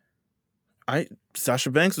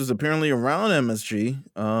 Sasha Banks was apparently around MSG.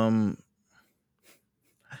 I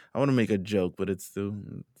want to make a joke, but it's still.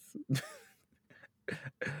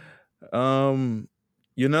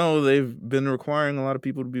 They've been requiring a lot of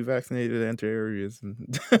people to be vaccinated to enter areas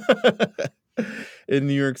in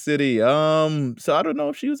New York City. So I don't know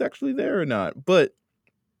if she was actually there or not, but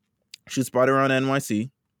she was spotted around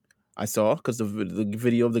NYC. I saw because the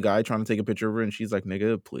video of the guy trying to take a picture of her, and she's like,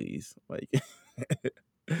 "Nigga, please, like,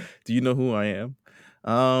 do you know who I am?"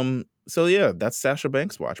 So yeah, that's Sasha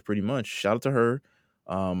Banks' watch pretty much. Shout out to her.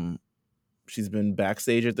 She's been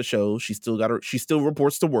backstage at the show. She still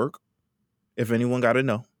reports to work. If anyone got to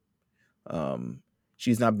know,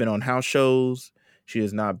 she's not been on house shows. She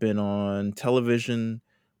has not been on television,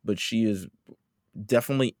 but she is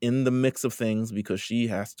definitely in the mix of things because she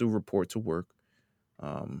has to report to work.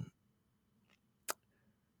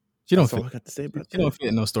 That's all I got to say about that. She don't fit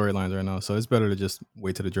in no storylines right now, so it's better to just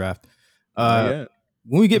wait to the draft. When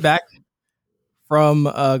we get back from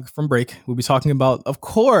break, we'll be talking about, of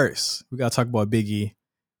course, we got to talk about Big E,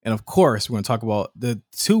 and of course, we're going to talk about the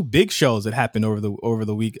two big shows that happened over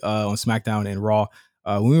the week on SmackDown and Raw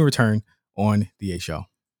when we return on the A Show.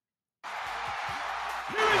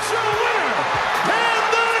 Here is your winner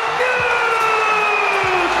and the new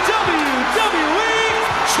WWE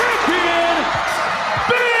Champion,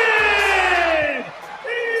 Big E!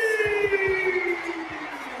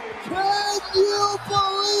 Can you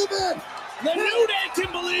believe it? The New Day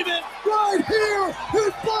can believe it. Right here in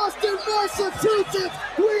Boston, Massachusetts,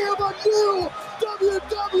 we have a new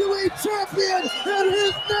WWE Champion, and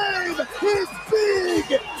his name is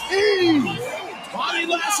Big E! Bobby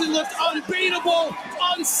Lashley looked unbeatable,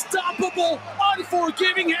 unstoppable,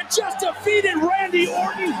 unforgiving, had just defeated Randy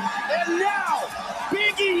Orton, and now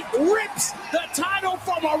Big E rips the title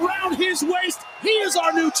from around his waist. He is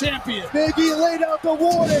our new champion. Big E laid out the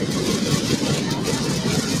warning.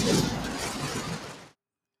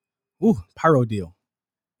 Ooh, pyro deal.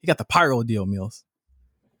 He got the pyro deal, Meelz.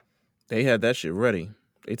 They had that shit ready.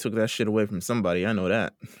 They took that shit away from somebody. I know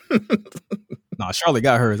that. Nah, Charlotte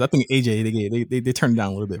got hers. I think AJ, they turned it down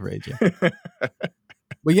a little bit for AJ.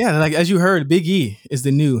 But yeah, like as you heard, Big E is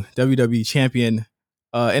the new WWE champion.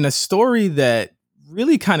 And a story that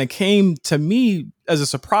really kind of came to me as a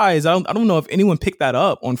surprise. I don't know if anyone picked that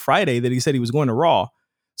up on Friday that he said he was going to Raw.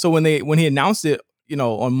 So when he announced it,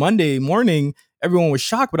 on Monday morning, everyone was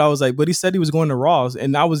shocked, but he said he was going to Raw.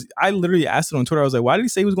 And I literally asked it on Twitter. I was like, why did he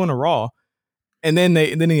say he was going to Raw? And then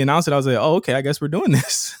he announced it. I was like, oh, okay, I guess we're doing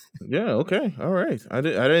this. Yeah, okay, all right. I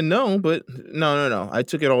didn't know, but no. I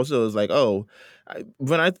took it also as like, oh,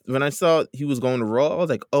 when I saw he was going to Raw, I was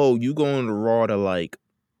like, oh, you going to Raw to like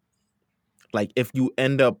if you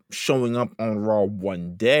end up showing up on Raw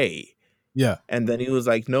one day. Yeah. And then he was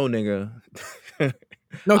like, no, nigga,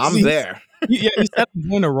 no, I'm there. He said he's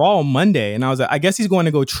going to Raw on Monday, and I was like, I guess he's going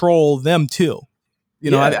to go troll them too.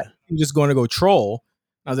 I he's just going to go troll.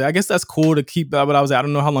 I was like, I guess that's cool to keep that, but I was like, I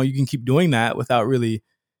don't know how long you can keep doing that without really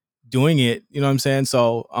doing it. You know what I'm saying?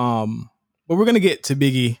 So, but we're gonna get to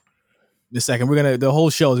Big E in a second. The whole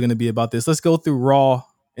show is gonna be about this. Let's go through Raw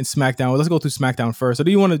and SmackDown. Let's go through SmackDown first. Or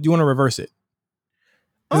do you want to reverse it?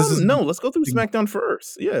 No, let's go through SmackDown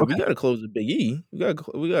first. Yeah, okay. We gotta close with Big E. We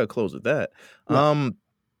gotta close with that. Yeah.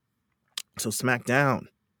 So SmackDown,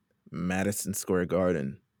 Madison Square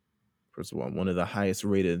Garden. First of all, one of the highest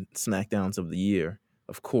rated SmackDowns of the year,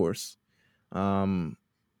 of course. It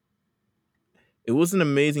was an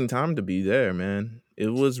amazing time to be there, man. It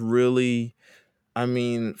was really,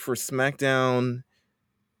 for SmackDown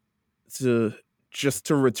to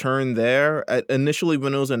return there. Initially,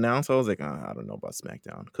 when it was announced, I was like, I don't know about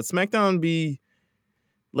SmackDown. Because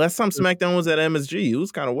last time SmackDown was at MSG, it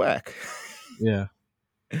was kind of whack. Yeah.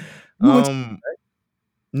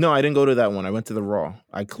 No, I didn't go to that one. I went to the Raw.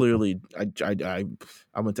 I went to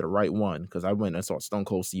the right one because I went and saw Stone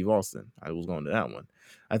Cold Steve Austin. I was going to that one.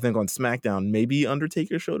 I think on SmackDown, maybe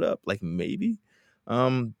Undertaker showed up, like maybe.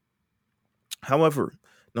 However,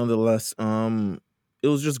 nonetheless, it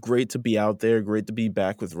was just great to be out there. Great to be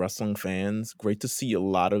back with wrestling fans. Great to see a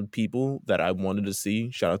lot of people that I wanted to see.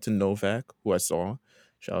 Shout out to Novak, who I saw.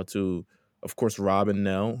 Shout out to, of course, Rob and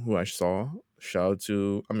Nell, who I saw. Shout out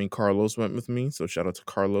to, Carlos went with me. So shout out to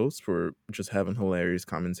Carlos for just having hilarious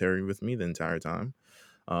commentary with me the entire time.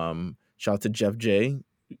 Shout out to Jeff J.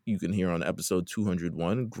 You can hear on episode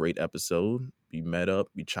 201. Great episode. We met up.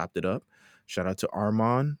 We chopped it up. Shout out to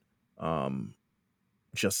Armand.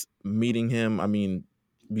 Just meeting him.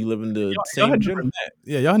 We live in the same gym.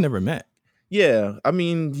 Yeah, y'all never met. Yeah, I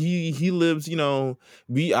mean, he lives, I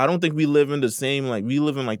don't think we live in the same, like, we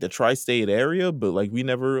live in, like, the tri-state area, but, like, we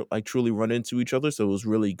never, like, truly run into each other, so it was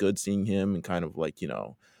really good seeing him and kind of, like,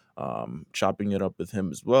 chopping it up with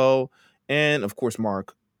him as well. And, of course,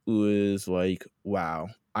 Mark, who is, like, wow.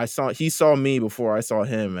 He saw me before I saw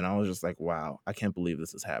him, and I was just like, wow, I can't believe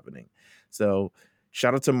this is happening. So,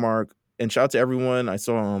 shout out to Mark, and shout out to everyone. I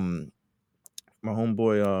saw, my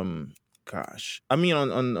homeboy, gosh, I mean,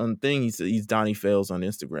 on thing, he's Donnie Fails on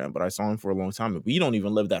Instagram, but I saw him for a long time, and we don't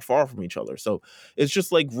even live that far from each other. So it's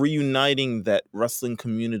just like reuniting that wrestling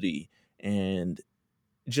community and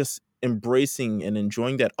just embracing and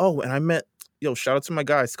enjoying that. Oh, and I met, shout out to my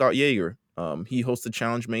guy Scott Yeager. He hosts the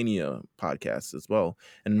Challenge Mania podcast as well,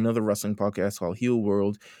 and another wrestling podcast called Heel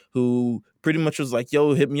World, who pretty much was like,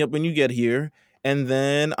 yo, hit me up when you get here. And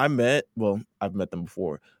then I've met them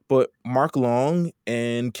before, but Mark Long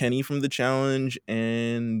and Kenny from the Challenge,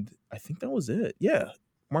 and I think that was it. Yeah,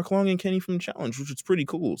 Mark Long and Kenny from the Challenge, which was pretty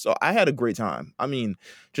cool. So I had a great time. I mean,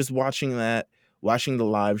 just watching the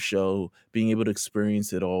live show, being able to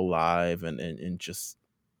experience it all live, and just,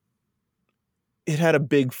 it had a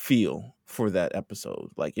big feel for that episode.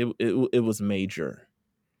 Like it was major.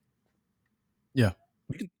 Yeah.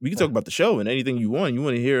 We can talk about the show and anything you want. You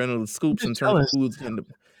want to hear any of the scoops in terms of who's getting the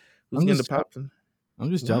pop?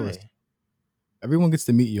 I'm just jealous. Everyone gets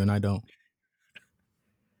to meet you and I don't.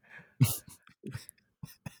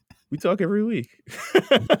 We talk every week.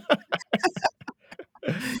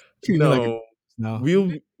 No. We'll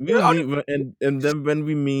meet, and then when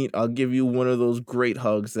we meet, I'll give you one of those great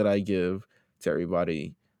hugs that I give to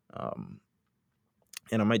everybody,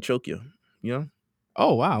 and I might choke you.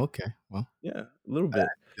 Oh wow, okay, well, yeah, a little bit.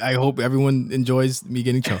 I hope everyone enjoys me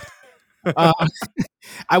getting choked.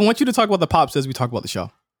 I want you to talk about the pops as we talk about the show.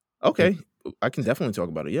 Okay, I can definitely talk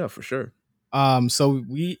about it. Yeah, for sure. So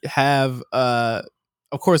we have, of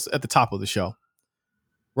course, at the top of the show,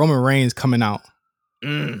 Roman Reigns coming out.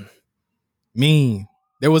 Mean.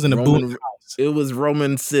 There wasn't a boo. It was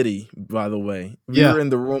Roman City, by the way. We were in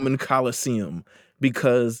the Roman Coliseum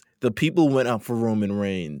because the people went up for Roman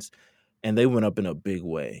Reigns, and they went up in a big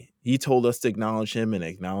way. He told us to acknowledge him, and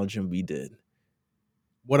acknowledge him we did.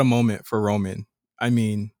 What a moment for Roman. I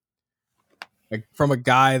mean, like, from a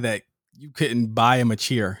guy that you couldn't buy him a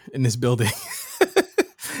cheer in this building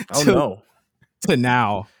to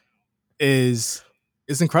now is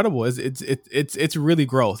incredible. It's really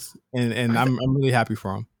growth, and I'm really happy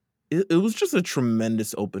for him. It was just a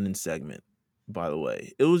tremendous opening segment, by the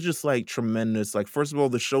way. It was just like tremendous. Like, first of all,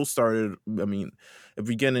 the show started, I mean, if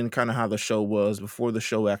we get in kind of how the show was before the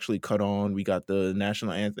show actually cut on, we got the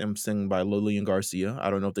national anthem sung by Lillian Garcia. I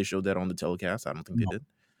don't know if they showed that on the telecast. I don't think they did.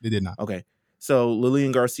 They did not. Okay. So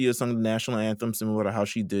Lillian Garcia sung the national anthem similar to how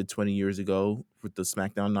she did 20 years ago with the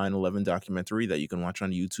Smackdown 9/11 documentary that you can watch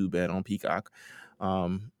on YouTube and on Peacock.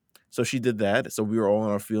 So she did that. So we were all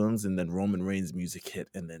in our feelings, and then Roman Reigns' music hit,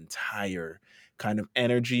 and the entire kind of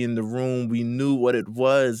energy in the room, we knew what it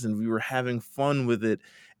was, and we were having fun with it.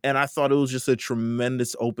 And I thought it was just a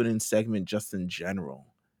tremendous opening segment just in general.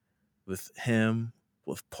 With him,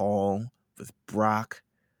 with Paul, with Brock.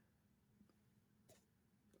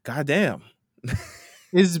 Goddamn.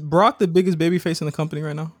 Is Brock the biggest babyface in the company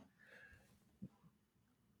right now?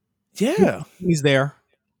 Yeah. He's there.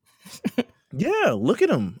 Yeah, look at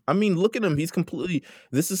him. I mean, look at him. He's completely,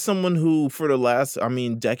 this is someone who for the last,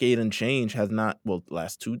 decade and change has not,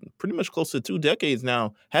 pretty much close to 2 decades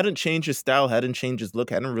now, hadn't changed his style, hadn't changed his look,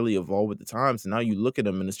 hadn't really evolved with the times. And now you look at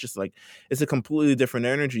him and it's just like, it's a completely different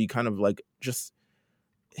energy, kind of like just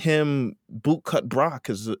him. Bootcut Brock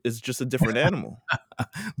is just a different animal.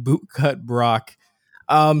 Bootcut Brock.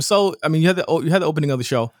 So, I mean, you had the opening of the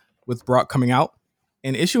show with Brock coming out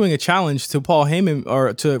and issuing a challenge to Paul Heyman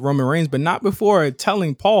or to Roman Reigns, but not before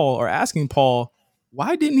telling Paul or asking Paul,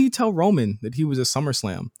 why didn't he tell Roman that he was a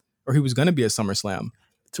SummerSlam or he was going to be a SummerSlam?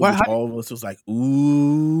 To which all of us was like,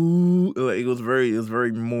 ooh, like, it was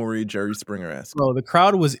very Maury Jerry Springer-esque. Bro, the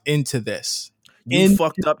crowd was into this. You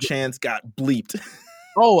fucked up chants got bleeped.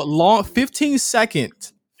 Oh, long 15 second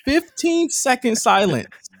silence.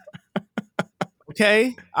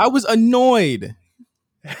 Okay, I was annoyed.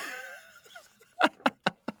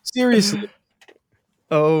 Seriously.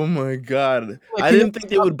 Oh my god. Like, I didn't think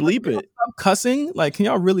they would bleep it. Stop cussing? Like, can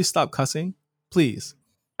y'all really stop cussing? Please.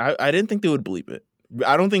 I didn't think they would bleep it.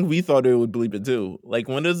 I don't think we thought they would bleep it too. Like,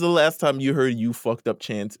 when is the last time you heard "you fucked up"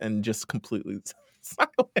 chants and just completely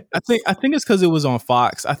silent? I think it's because it was on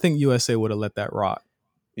Fox. I think USA would have let that rock.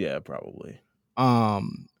 Yeah, probably.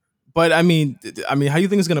 But I mean, how do you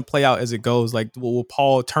think it's going to play out as it goes? Like, will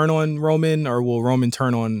Paul turn on Roman, or will Roman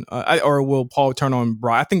turn on, or will Paul turn on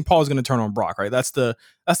Brock? I think Paul's going to turn on Brock, right? That's the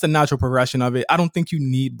natural progression of it. I don't think you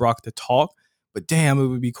need Brock to talk, but damn, it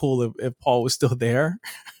would be cool if Paul was still there.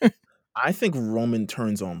 I think Roman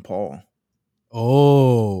turns on Paul.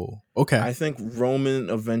 Oh, okay. I think Roman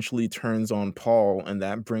eventually turns on Paul, and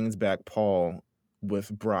that brings back Paul with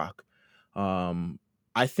Brock.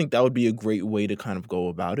 I think that would be a great way to kind of go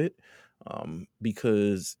about it,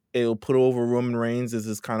 because it'll put over Roman Reigns as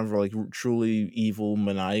this kind of like truly evil,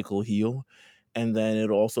 maniacal heel. And then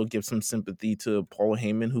it'll also give some sympathy to Paul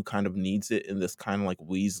Heyman, who kind of needs it in this kind of like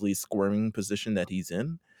Weasley squirming position that he's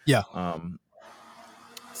in. Yeah.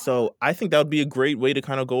 So I think that would be a great way to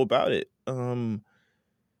kind of go about it.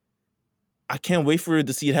 I can't wait for it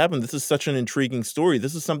to see it happen. This is such an intriguing story.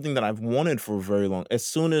 This is something that I've wanted for very long. As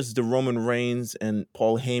soon as the Roman Reigns and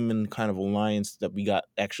Paul Heyman kind of alliance that we got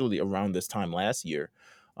actually around this time last year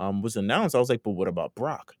was announced, I was like, but what about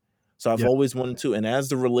Brock? So I've always wanted to. And as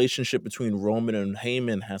the relationship between Roman and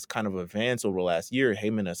Heyman has kind of advanced over the last year,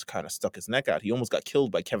 Heyman has kind of stuck his neck out. He almost got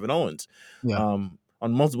killed by Kevin Owens on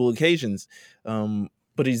multiple occasions.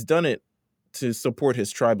 But he's done it to support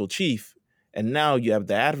his tribal chief. And now you have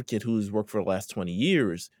the Advocate, who's worked for the last 20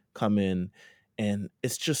 years, come in, and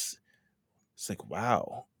it's like,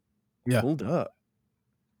 wow, hold up.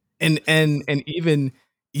 And even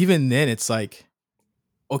then, it's like,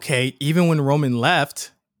 okay, even when Roman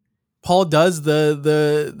left, Paul does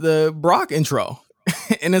the Brock intro,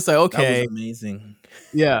 and it's like, okay, that was amazing.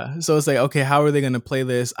 Yeah, so it's like, okay, how are they going to play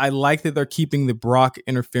this? I like that they're keeping the Brock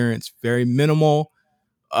interference very minimal.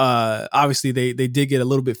 Obviously they did get a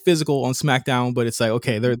little bit physical on SmackDown, but it's like,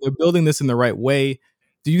 okay, they're building this in the right way.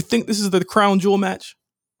 Do you think this is the crown jewel match?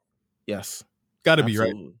 Yes, gotta be,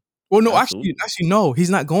 right? Well, no, actually, no, he's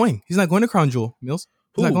not going. He's not going to crown jewel, Meelz.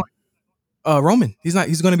 He's not going. Roman. He's not.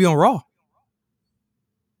 He's going to be on Raw.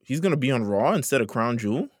 He's going to be on Raw instead of crown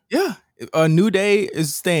jewel. Yeah, New Day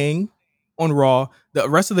is staying on Raw. The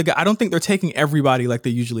rest of the guy, I don't think they're taking everybody like they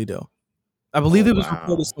usually do. I believe it was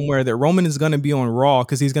reported somewhere that Roman is going to be on Raw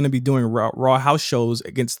because he's going to be doing Raw house shows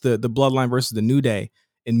against the Bloodline versus the New Day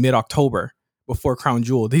in mid-October before Crown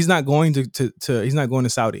Jewel. He's not going to he's not going to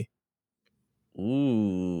Saudi.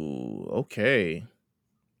 Ooh, okay.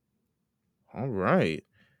 All right.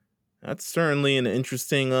 That's certainly an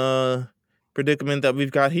interesting predicament that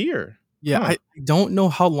we've got here. Yeah, I don't know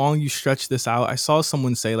how long you stretch this out. I saw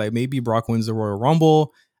someone say like maybe Brock wins the Royal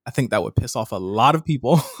Rumble. I think that would piss off a lot of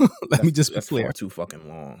people. Let me just be clear. Far too fucking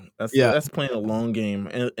long. That's playing a long game,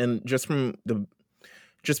 and just from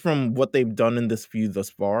what they've done in this feud thus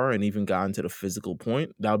far, and even gotten to the physical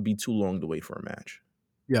point, that would be too long to wait for a match.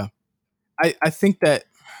 Yeah, I think that,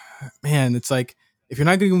 man, it's like if you're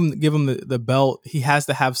not going to give him the belt, he has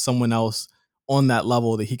to have someone else on that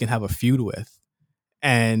level that he can have a feud with.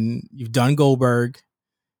 And you've done Goldberg.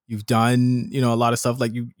 You've done, a lot of stuff.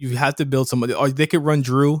 Like you have to build somebody, or they could run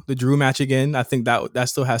the Drew match again. I think that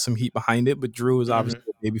still has some heat behind it. But Drew is obviously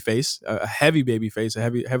a babyface, a heavy babyface,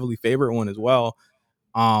 heavily favorite one as well.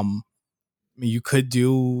 I mean, you could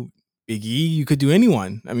do Big E. You could do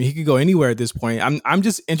anyone. I mean, he could go anywhere at this point. I'm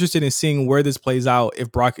just interested in seeing where this plays out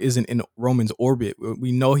if Brock isn't in Roman's orbit.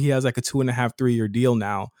 We know he has like a 2.5, 3 year deal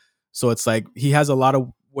now, so it's like he has a lot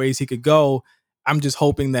of ways he could go. I'm just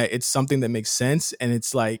hoping that it's something that makes sense and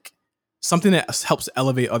it's like something that helps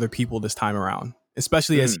elevate other people this time around,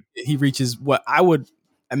 especially as he reaches what I would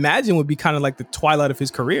imagine would be kind of like the twilight of his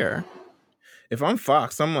career. If I'm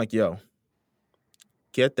Fox, I'm like, yo,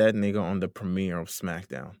 get that nigga on the premiere of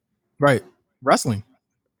SmackDown. Right. Wrestling.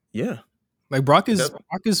 Yeah. Like Brock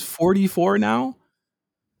is 44 now.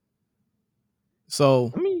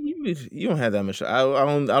 So I mean, you don't have that much. I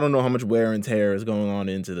don't know how much wear and tear is going on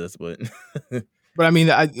into this, but but I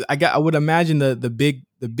mean, I would imagine the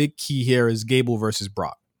big key here is Gable versus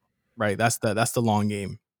Brock, right? That's the long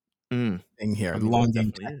game thing here. The long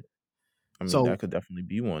game. That could definitely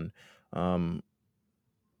be one.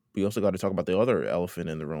 We also got to talk about the other elephant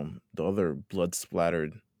in the room, the other blood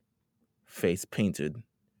splattered, face painted.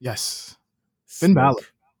 Yes, Finn Balor.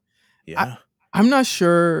 Yeah, I'm not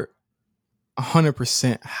sure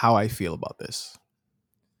 100% how I feel about this.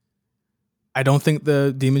 I don't think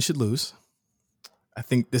the Demon should lose. I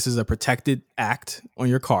think this is a protected act on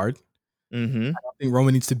your card. Mm-hmm. I don't think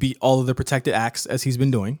Roman needs to beat all of the protected acts as he's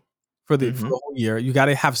been doing for the whole year. You got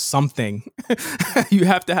to have something. You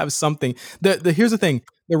have to have something. Here's the thing: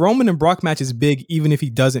 the Roman and Brock match is big, even if he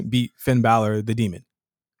doesn't beat Finn Balor, the Demon.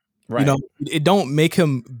 Right. It don't make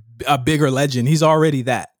him a bigger legend. He's already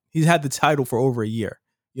that. He's had the title for over a year.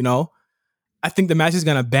 I think the match is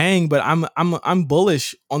gonna bang, but I'm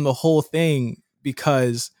bullish on the whole thing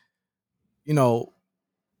because, you know,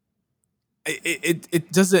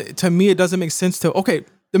 it doesn't, to me, it doesn't make sense to, okay,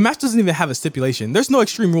 the match doesn't even have a stipulation. There's no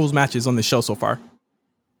Extreme Rules matches on the show so far.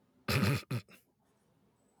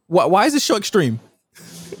 Why is the show extreme?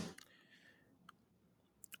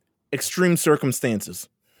 Extreme circumstances.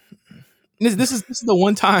 This is the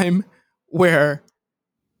one time where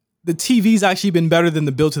the TV's actually been better than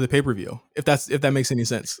the build to the pay-per-view, if that makes any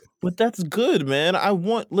sense. But that's good, man. On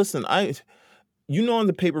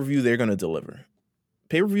the pay-per-view they're gonna deliver.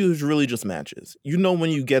 Pay-per-view is really just matches. When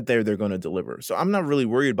you get there, they're gonna deliver. So I'm not really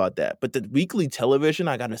worried about that. But the weekly television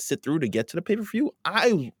I gotta sit through to get to the pay-per-view,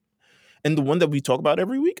 and the one that we talk about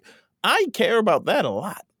every week, I care about that a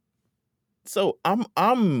lot. So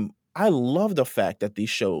I love the fact that these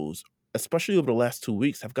shows, especially over the last 2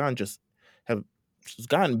 weeks, have gotten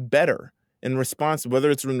better in response,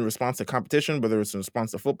 whether it's in response to competition, whether it's in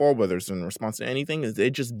response to football, whether it's in response to anything, they're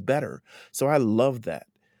just better. So I love that.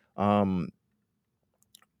 But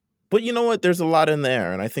you know what? There's a lot in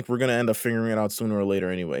there, and I think we're going to end up figuring it out sooner or later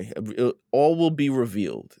anyway. All will be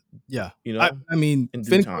revealed. Yeah. I mean,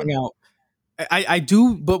 Finn coming out, I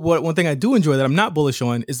do, but one thing I do enjoy that I'm not bullish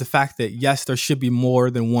on is the fact that, yes, there should be more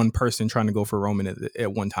than one person trying to go for Roman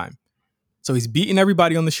at one time. So he's beating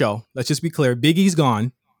everybody on the show. Let's just be clear. Big E's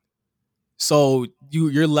gone. So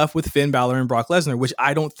you're left with Finn Balor and Brock Lesnar, which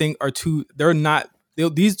I don't think are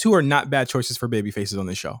these two are not bad choices for baby faces on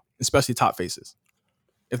this show, especially top faces.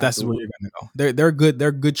 If that's where you're going to go.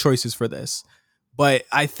 They're good choices for this. But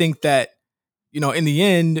I think that, in the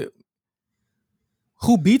end,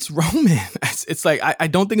 who beats Roman? It's like, I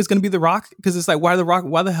don't think it's going to be The Rock, because it's like, why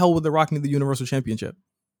the hell would The Rock need the Universal Championship?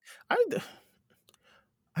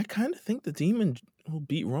 I kind of think the Demon will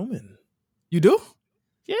beat Roman. You do?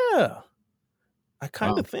 Yeah. I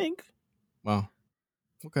kind of think. Wow.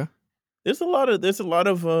 Okay. There's a lot of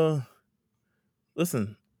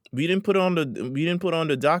listen, we didn't put on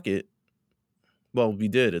the docket. Well, we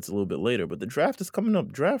did. It's a little bit later, but the draft is coming up.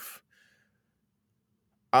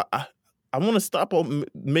 I want to stop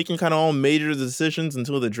making kind of all major decisions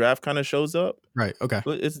until the draft kind of shows up. Right. Okay.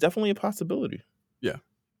 But it's definitely a possibility. Yeah.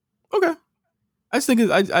 Okay. I just think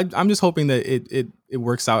I'm just hoping that it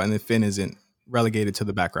works out and that Finn isn't relegated to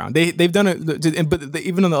the background. They've done it, but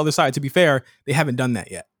even on the other side, to be fair, they haven't done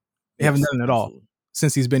that yet. They haven't done it at all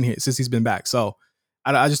since he's been here, since he's been back. So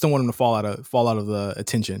I just don't want him to fall out of the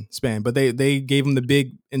attention span. But they gave him the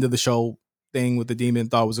big end of the show thing with the Demon.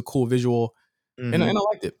 Thought it was a cool visual, and I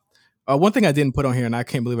liked it. One thing I didn't put on here, and I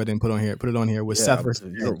can't believe I didn't put it on here, was Seth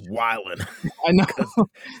versus You're wildin'. I know.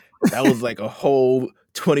 That was like a whole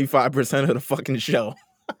 25% of the fucking show.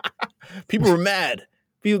 People were mad.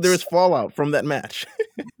 There was fallout from that match.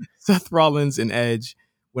 Seth Rollins and Edge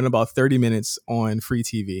went about 30 minutes on free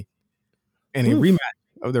TV and a rematch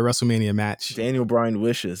of the WrestleMania match. Daniel Bryan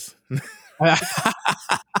wishes.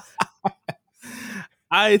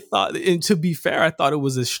 I thought, and to be fair, I thought it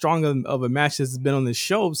was as strong of a match that's been on the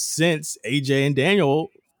show since AJ and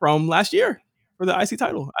Daniel from last year for the IC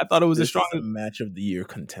title. I thought it was a strong match of the year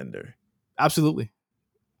contender. Absolutely.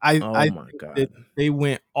 I my God. They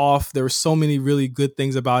went off. There were so many really good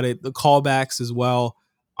things about it. The callbacks as well.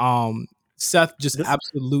 Seth just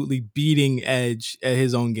absolutely beating Edge at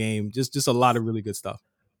his own game. Just a lot of really good stuff.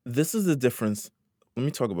 This is the difference. Let me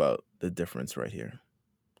talk about the difference right here.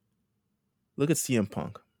 Look at CM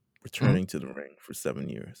Punk returning to the ring for 7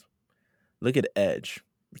 years. Look at Edge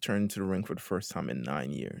returning to the ring for the first time in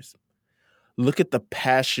 9 years. Look at the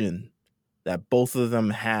passion that both of them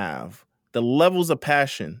have, the levels of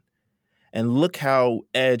passion. And look how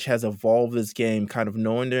Edge has evolved this game, kind of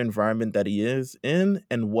knowing the environment that he is in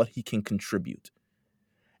and what he can contribute.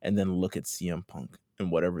 And then look at CM Punk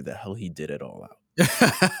and whatever the hell he did it all out.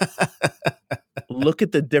 Look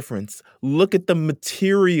at the difference. Look at the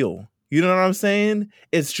material. You know what I'm saying?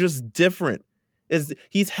 It's just different.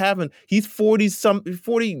 He's 40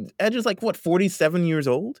 Edge is like what, 47 years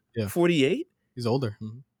old? Yeah. 48? He's older.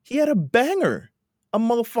 Mm-hmm. He had a banger. A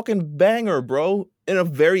motherfucking banger, bro, in a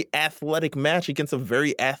very athletic match against a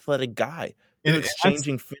very athletic guy. They're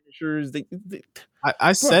exchanging finishers.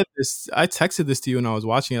 I said this. I texted this to you when I was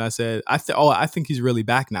watching it. I said, I think he's really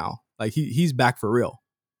back now. Like he's back for real.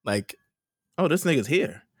 Like, oh, this nigga's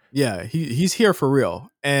here. Yeah, he's here for real.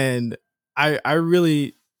 And I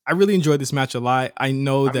really enjoyed this match a lot. I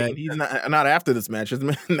know that he's not after this match.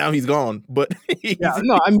 Now he's gone. But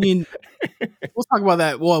I mean, we'll talk about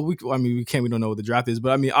that. Well, we don't know what the draft is,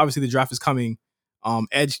 but I mean, obviously the draft is coming.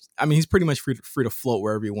 Edge, I mean, he's pretty much free to float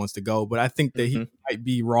wherever he wants to go. But I think that he might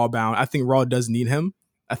be Raw bound. I think Raw does need him.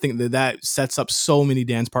 I think that sets up so many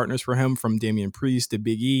dance partners for him, from Damian Priest to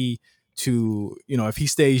Big E to, if he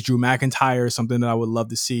stays, Drew McIntyre, something that I would love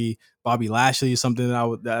to see. Bobby Lashley is something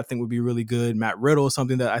that I think would be really good. Matt Riddle is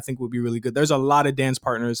something that I think would be really good. There's a lot of dance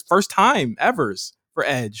partners, first time evers for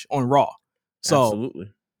Edge on Raw. So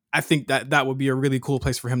Absolutely. I think that would be a really cool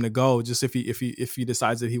place for him to go, just if he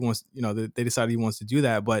decides that he wants, that they decide he wants to do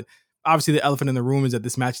that. But obviously the elephant in the room is that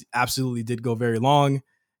this match absolutely did go very long,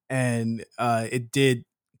 and it did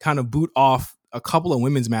kind of boot off a couple of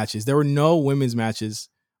women's matches. There were no women's matches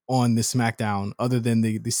on the SmackDown other than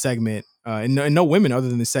the segment, and no women other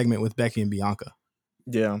than the segment with Becky and Bianca.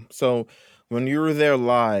 Yeah. So when you were there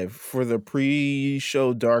live for the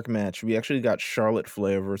pre-show dark match, we actually got Charlotte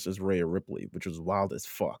Flair versus Rhea Ripley, which was wild as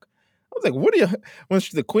fuck. I was like, what are you, when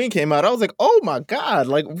the Queen came out, I was like, oh my God,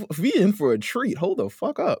 like, we in for a treat. Hold the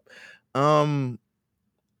fuck up. And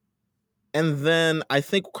then I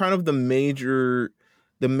think kind of the major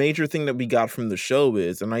thing that we got from the show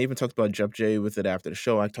is, and I even talked about Jeff J with it after the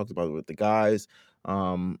show, I talked about it with the guys,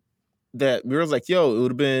 that we were like, yo,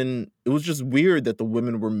 it was just weird that the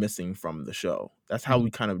women were missing from the show. That's how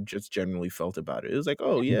we kind of just generally felt about it. It was like,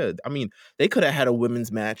 oh yeah, I mean, they could have had a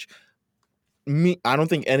women's match. I don't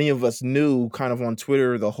think any of us knew kind of on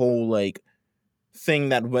Twitter the whole like thing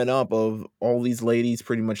that went up of all these ladies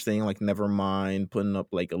pretty much saying like never mind, putting up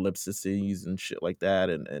like ellipses and shit like that,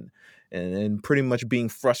 and pretty much being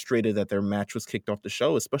frustrated that their match was kicked off the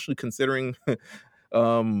show, especially considering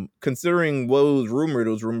considering what was rumored.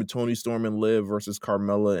 It was rumored Toni Storm and Liv versus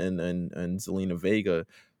Carmella and Zelina Vega.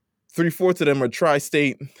 3/4 of them are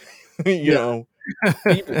tri-state, know,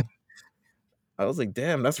 people. I was like,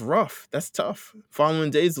 damn, that's rough. That's tough. Following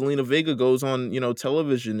day, Zelina Vega goes on,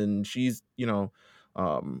 television, and she's,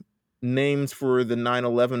 names for the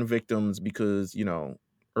 9/11 victims because,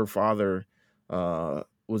 her father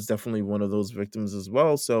was definitely one of those victims as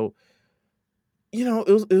well. So,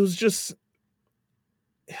 it was just,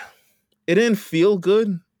 it didn't feel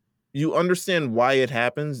good. You understand why it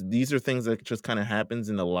happens. These are things that just kind of happens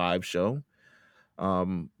in a live show.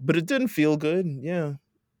 But it didn't feel good. Yeah.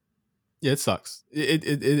 Yeah, it sucks. It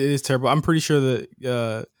is terrible. I'm pretty sure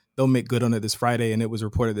that they'll make good on it this Friday, and it was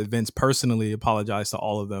reported that Vince personally apologized to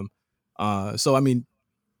all of them. So I mean,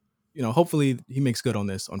 hopefully he makes good on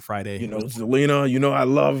this on Friday. Zelina, I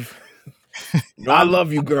love, I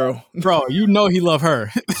love you, girl. Bro, he love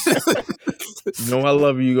her. I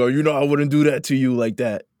love you, girl. I wouldn't do that to you like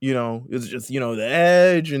that. It's just, the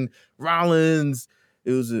Edge and Rollins.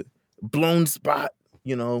 It was a blown spot.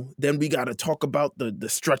 Then we got to talk about the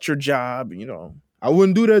stretcher job. I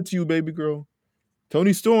wouldn't do that to you, baby girl.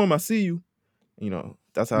 Toni Storm, I see you.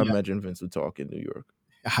 That's how I imagine Vince would talk in New York.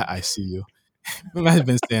 I see you. Imagine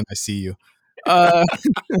Vince saying, I see you. I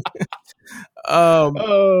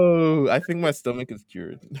think my stomach is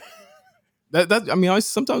cured.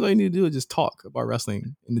 Sometimes all you need to do is just talk about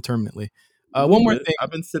wrestling indeterminately. One more thing. I've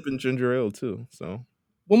been sipping ginger ale too, so.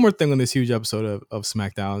 One more thing on this huge episode of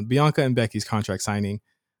SmackDown, Bianca and Becky's contract signing.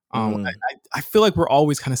 I feel like we're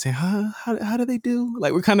always kind of saying, how do they do?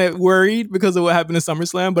 Like, we're kind of worried because of what happened in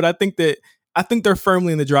SummerSlam, but I think they're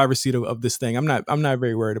firmly in the driver's seat of this thing. I'm not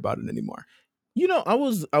very worried about it anymore. I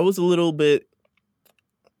was a little bit.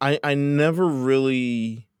 I never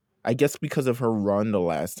really. I guess because of her run the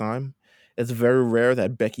last time, it's very rare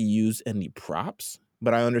that Becky used any props.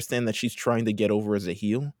 But I understand that she's trying to get over as a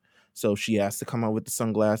heel. So she has to come out with the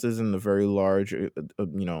sunglasses and the very large,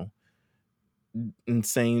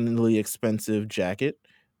 insanely expensive jacket.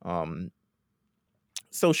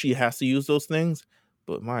 So she has to use those things.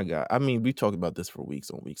 But my God, we talked about this for weeks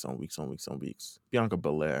on weeks. Bianca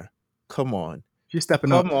Belair, come on. She's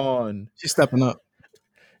stepping up. Come on. She's stepping up.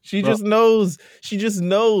 She just knows. She just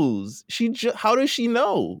knows. How does she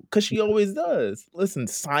know? Because she always does. Listen,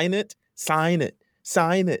 sign it.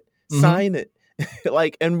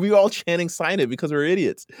 Like, and we're all chanting sign it because we're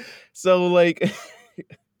idiots. So like,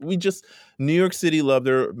 New York City loved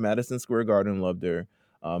her. Madison Square Garden loved her.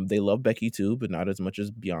 They love Becky too, but not as much as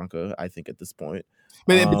Bianca, I think, at this point.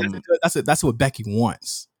 But that's what Becky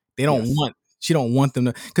wants. They don't want. She don't want them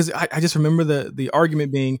to, because I just remember the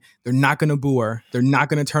argument being, they're not going to boo her. They're not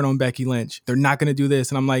going to turn on Becky Lynch. They're not going to do this.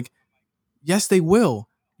 And I'm like, yes, they will.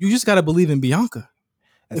 You just got to believe in Bianca.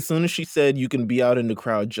 As soon as she said you can be out in the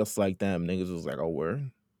crowd just like them, niggas was like, oh,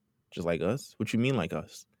 word? Just like us? What you mean like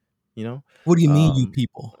us? What do you mean, you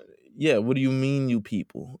people? Yeah, what do you mean, you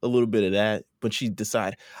people? A little bit of that. But she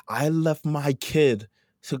decided, I left my kid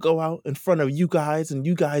to go out in front of you guys and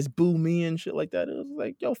you guys boo me and shit like that. It was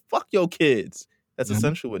like, yo, fuck your kids. That's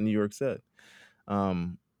essentially what New York said.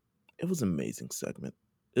 It was an amazing segment.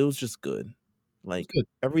 It was just good. Like,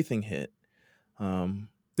 everything hit.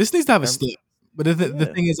 This needs to have a step. But the Yeah.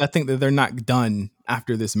 thing is, I think that they're not done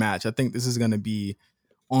after this match. I think this is going to be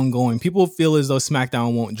ongoing. People feel as though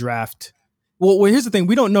SmackDown won't draft. Well, here's the thing: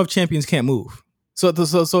 we don't know if champions can't move. So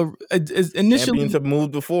initially, Champions have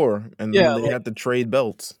moved before, and Yeah, then they have to trade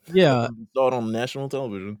belts. yeah, We saw it on national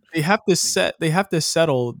television. they have to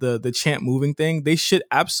settle the champ moving thing. They should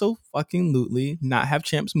absolutely not have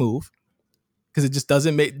champs move, because it just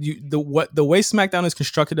doesn't make you the way SmackDown is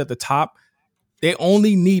constructed at the top. They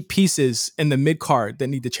only need pieces in the mid card that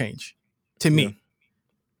need to change, to me.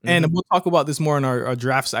 Yeah. And we'll talk about this more in our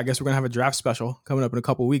drafts. I guess we're gonna have a draft special coming up in a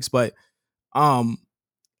couple of weeks, but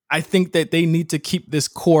I think that they need to keep this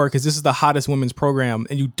core, because this is the hottest women's program,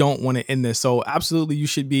 and you don't want to end this. So absolutely,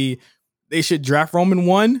 they should draft Roman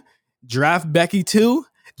 1, draft Becky 2,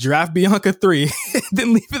 draft Bianca 3,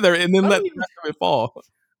 then leave it there, and then let the rest of it fall.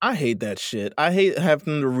 I hate that shit. I hate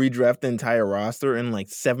having to redraft the entire roster, and like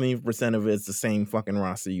 70% of it's the same fucking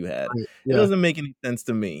roster you had. Right. It doesn't make any sense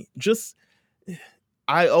to me.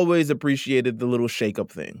 I always appreciated the little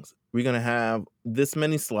shake-up things. We're gonna have this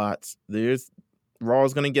many slots. Raw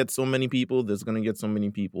is gonna get so many people. There's gonna get so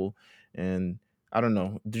many people, and I don't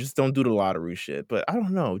know. Just don't do the lottery shit. But I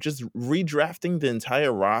don't know. Just redrafting the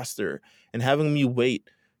entire roster and having me wait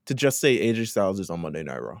to just say AJ Styles is on Monday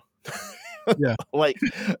Night Raw. Yeah. Like,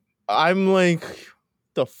 I'm like,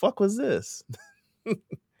 the fuck was this? But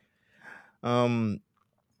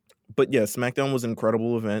yeah, SmackDown was an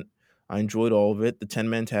incredible event. I enjoyed all of it. The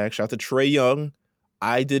 10-man tag. Shout out to Trey Young.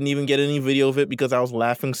 I didn't even get any video of it because I was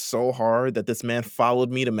laughing so hard that this man followed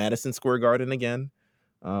me to Madison Square Garden again.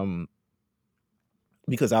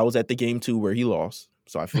 Because I was at the game too where he lost.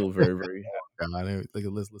 So I feel very, very happy. God,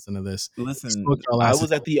 let's listen to this. Listen, I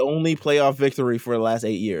was at the only playoff victory for the last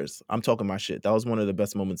 8 years. I'm talking my shit. That was one of the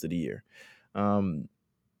best moments of the year.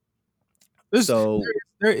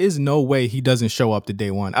 There is no way he doesn't show up to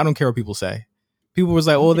day one. I don't care what people say. People was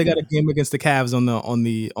like, "Oh, they got a game against the Cavs on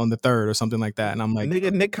the 3rd or something like that," and I'm like,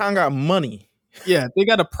 "Nigga, Nick Khan got money. Yeah, they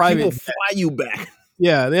got a private. He will fly you back.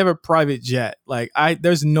 Yeah, they have a private jet. Like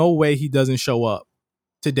there's no way he doesn't show up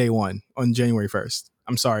to day one on January 1st.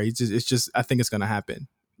 I'm sorry, it's just I think it's gonna happen.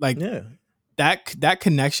 Like that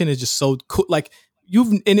connection is just so cool. Like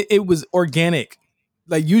it was organic.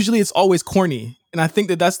 Like usually it's always corny. And I think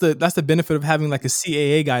that's the benefit of having like a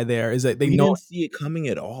CAA guy there, is that they know didn't see it coming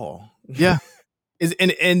at all. Yeah.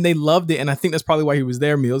 And they loved it, and I think that's probably why he was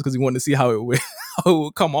there, Meelz, because he wanted to see how it would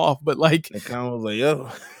come off. But like, it kind of was like, yo,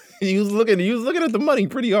 he was looking at the money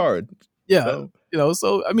pretty hard. Yeah,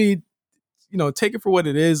 so I mean, take it for what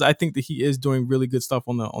it is. I think that he is doing really good stuff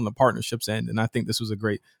on the partnerships end, and I think this was a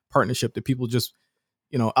great partnership that people just,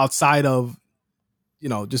 outside of,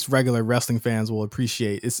 just regular wrestling fans will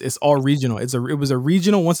appreciate. It's all regional. It was a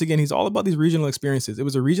regional. Once again, he's all about these regional experiences. It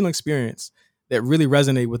was a regional experience that really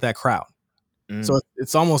resonated with that crowd. So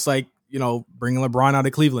it's almost like, bringing LeBron out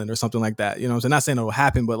of Cleveland or something like that. So not saying it'll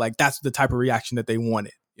happen, but like that's the type of reaction that they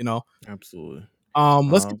wanted. Absolutely.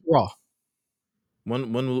 Let's get to Raw. One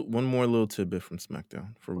more little tidbit from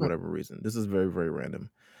SmackDown for whatever reason. This is very, very random.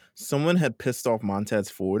 Someone had pissed off Montez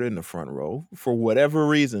Ford in the front row for whatever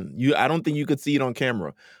reason. I don't think you could see it on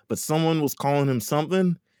camera, but someone was calling him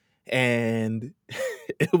something, and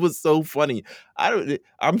it was so funny.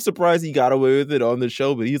 I'm surprised he got away with it on the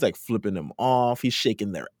show, but he's like flipping them off. He's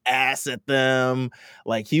shaking their ass at them.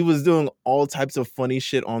 Like he was doing all types of funny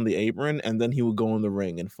shit on the apron, and then he would go in the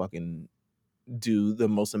ring and fucking do the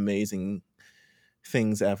most amazing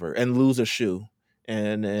things ever and lose a shoe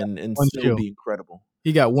and still be incredible.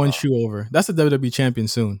 He got one shoe over. That's a WWE champion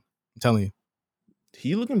soon. I'm telling you.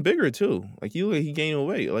 He looking bigger too. Like he gained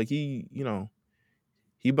weight. Like he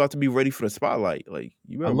about to be ready for the spotlight. Like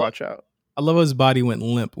you better watch out. I love how his body went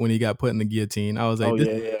limp when he got put in the guillotine. I was like,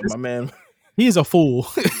 my man. He's a fool.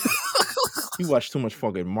 He watched too much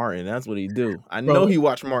fucking Martin. That's what he do. I know he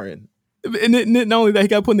watched Martin. And not only that, he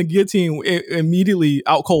got put in the guillotine immediately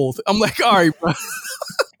out cold. I'm like, all right, bro.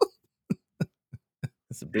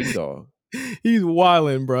 It's a big dog. He's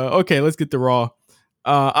wilding, bro. Okay, let's get to Raw.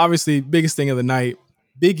 Obviously, biggest thing of the night.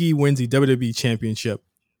 Big E wins the WWE Championship.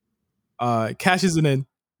 Cashes it in.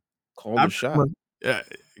 Called a shot.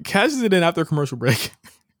 Cashes it in after a commercial break.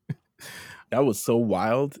 That was so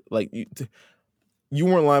wild. Like you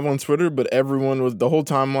weren't live on Twitter, but the whole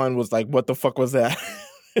timeline was like, what the fuck was that?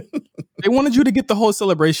 They wanted you to get the whole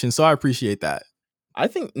celebration, so I appreciate that. I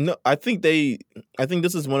think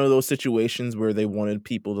this is one of those situations where they wanted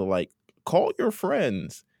people to like call your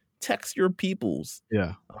friends, text your peoples,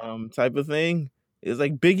 type of thing. It's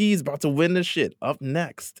like Big E's about to win this shit up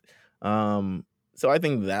next. So I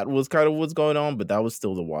think that was kind of what's going on, but that was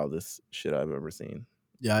still the wildest shit I've ever seen.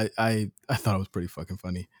 Yeah, I thought it was pretty fucking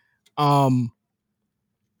funny.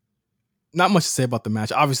 Not much to say about the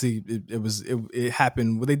match. Obviously, it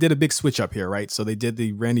happened. Well, they did a big switch up here, right? So they did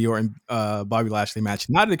the Randy Orton, Bobby Lashley match,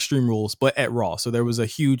 not at Extreme Rules, but at Raw. So there was a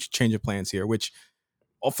huge change of plans here, which,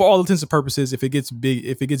 for all intents and purposes, if it gets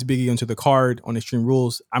Biggie onto the card on Extreme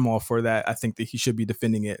Rules, I'm all for that. I think that he should be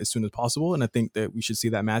defending it as soon as possible, and I think that we should see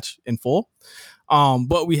that match in full.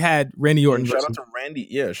 But we had Randy Orton. Shout out to Randy.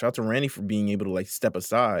 Yeah, shout out to Randy for being able to like step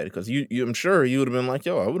aside, because I'm sure you would have been like,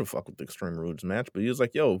 yo, I would have fucked with the Extreme Rules match, but he was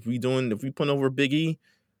like, yo, if we put over Big E,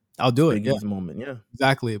 I'll do it. Big E's moment. Yeah,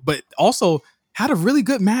 exactly. But also had a really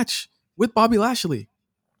good match with Bobby Lashley.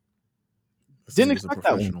 Didn't expect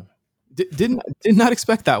that one. Did not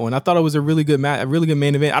expect that one. I thought it was a really good match, a really good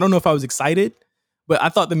main event. I don't know if I was excited, but I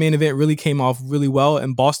thought the main event really came off really well.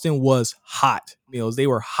 And Boston was hot. Meelz, they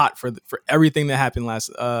were hot for everything that happened last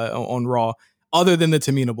on Raw, other than the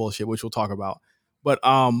Tamina bullshit, which we'll talk about. But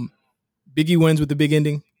Biggie wins with the big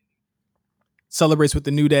ending, celebrates with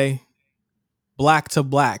the New Day, black to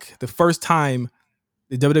black. The first time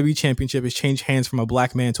the WWE Championship has changed hands from a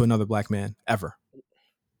black man to another black man ever.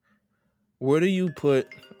 Where do you put?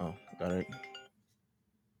 Oh, got it.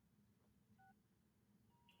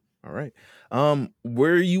 All right.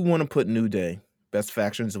 Where you want to put New Day? Best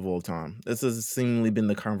factions of all time. This has seemingly been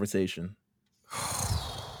the conversation.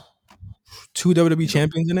 2 WWE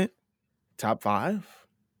champions in it. Top 5.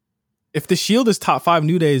 If the Shield is top 5,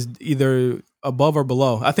 New Day is either above or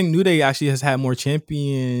below. I think New Day actually has had more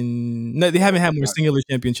champion. No, they haven't had more singular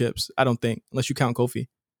championships. I don't think, unless you count Kofi.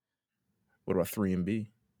 What about 3MB?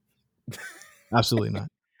 Absolutely not.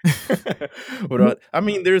 What about? I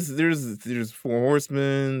mean, there's 4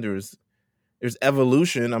 Horsemen. There's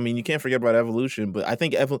Evolution. I mean, you can't forget about Evolution, but I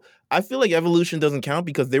think I feel like Evolution doesn't count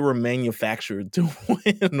because they were manufactured to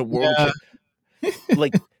win the world. Yeah.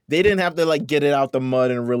 Like they didn't have to like get it out the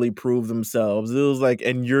mud and really prove themselves. It was like,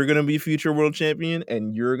 and you're gonna be future world champion,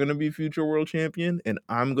 and you're gonna be future world champion, and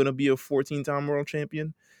I'm gonna be a 14-time world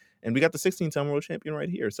champion, and we got the 16-time world champion right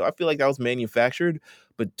here. So I feel like that was manufactured.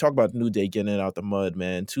 But talk about New Day getting it out the mud,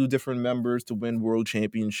 man. 2 different members to win world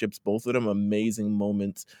championships, both of them amazing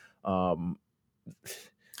moments.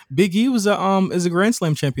 Big E was a Grand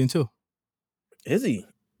Slam champion too. Is he?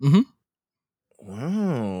 Mm-hmm.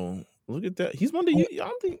 Wow, look at that. He's won the. I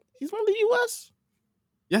don't think he's won the U.S.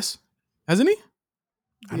 Yes, hasn't he?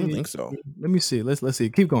 I don't think so. Let me see. Let's see.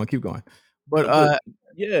 Keep going. But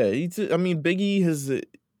yeah, I mean, Big E has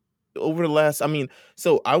over the last. I mean,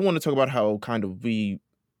 so I want to talk about how kind of we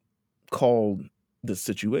called the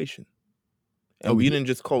situation. And we didn't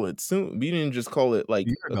just call it soon. We didn't just call it like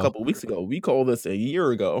a couple of weeks ago. We called this a year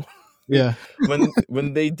ago. Yeah.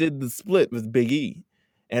 when they did the split with Big E.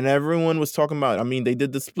 And everyone was talking about, I mean, they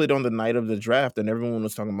did the split on the night of the draft, and everyone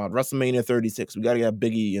was talking about WrestleMania 36. We got to get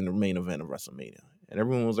Big E in the main event of WrestleMania. And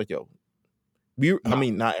everyone was like, yo. I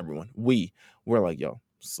mean, not everyone. We're like, yo,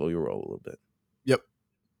 slow your roll a little bit. Yep.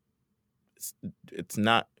 It's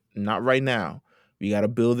not right now. We got to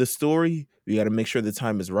build this story. We got to make sure the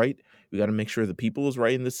time is right. We got to make sure the people is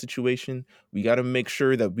right in this situation. We got to make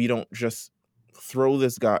sure that we don't just throw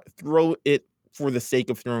it for the sake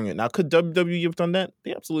of throwing it. Now, could WWE have done that?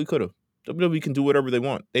 They absolutely could have. WWE can do whatever they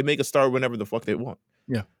want. They make a star whenever the fuck they want.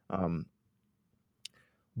 Yeah.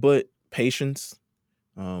 But patience,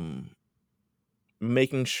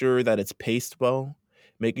 making sure that it's paced well,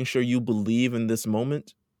 making sure you believe in this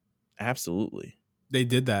moment. Absolutely. They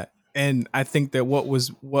did that. And I think that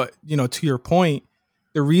to your point,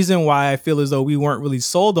 the reason why I feel as though we weren't really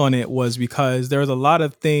sold on it was because there's a lot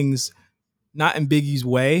of things not in Big E's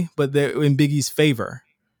way, but they're in Big E's favor,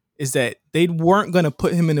 is that they weren't going to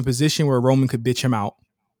put him in a position where Roman could bitch him out,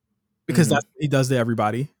 because that's what he does to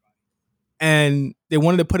everybody. And they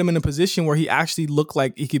wanted to put him in a position where he actually looked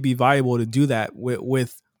like he could be viable to do that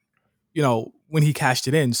with when he cashed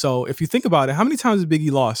it in. So if you think about it, how many times has Big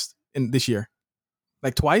E lost in this year?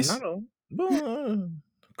 Like twice? I don't know.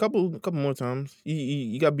 A couple more times.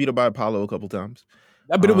 He got beat up by Apollo a couple times.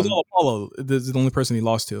 But it was all Apollo. This is the only person he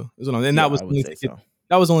lost to. And that was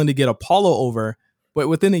that was only to get Apollo over. But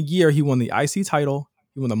within a year, he won the IC title,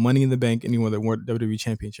 he won the Money in the Bank, and he won the WWE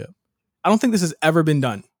Championship. I don't think this has ever been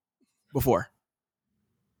done before.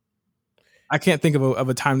 I can't think of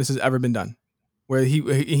a time this has ever been done where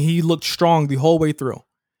he looked strong the whole way through.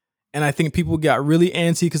 And I think people got really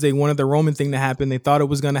antsy because they wanted the Roman thing to happen. They thought it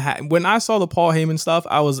was going to happen. When I saw the Paul Heyman stuff,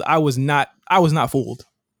 I was not fooled.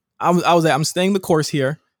 I was like, I'm staying the course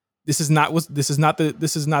here. This is not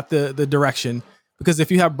the direction, because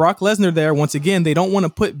if you have Brock Lesnar there, once again, they don't want to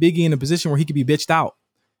put Big E in a position where he could be bitched out.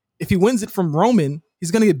 If he wins it from Roman,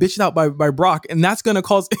 he's going to get bitched out by Brock, and that's going to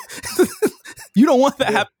cause You don't want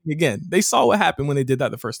that happening again. They saw what happened when they did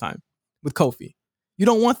that the first time with Kofi. You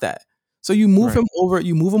don't want that. So you move him over.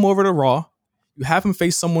 You move him over to Raw. You have him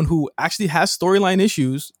face someone who actually has storyline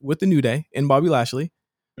issues with the New Day and Bobby Lashley.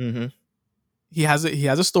 Mm-hmm. He has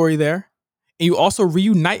a story there, and you also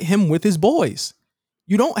reunite him with his boys.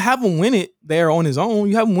 You don't have him win it there on his own.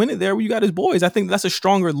 You have him win it there where you got his boys. I think that's a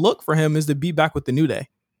stronger look for him, is to be back with the New Day.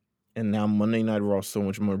 And now Monday Night Raw is so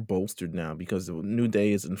much more bolstered now because the New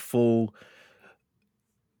Day is in full.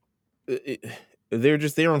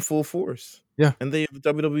 They're on full force. Yeah. And they have a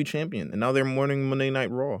WWE champion. And now they're mourning Monday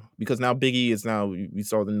Night Raw because now Big E is now, we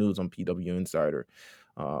saw the news on PW Insider.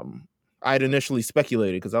 I had initially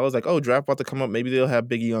speculated because I was like, oh, draft about to come up. Maybe they'll have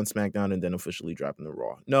Big E on SmackDown and then officially dropping the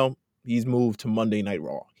Raw. No, he's moved to Monday Night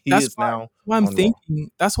Raw. That's why I'm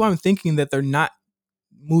thinking that they're not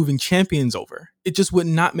moving champions over. It just would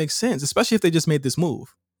not make sense, especially if they just made this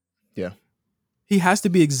move. Yeah. He has to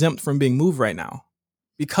be exempt from being moved right now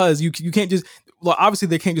because you can't just, well, obviously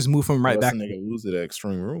they can't just move him right back. They can lose it at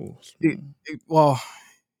Extreme Rules. That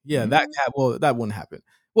wouldn't happen.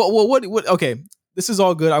 Well, what, okay. This is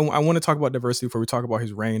all good. I want to talk about diversity before we talk about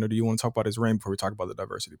his reign, or do you want to talk about his reign before we talk about the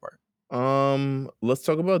diversity part? Let's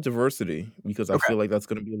talk about diversity because I feel like that's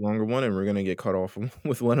going to be a longer one, and we're going to get cut off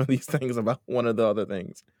with one of these things about one of the other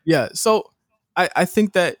things. Yeah. So I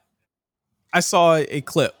think that I saw a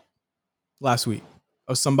clip last week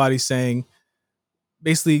of somebody saying,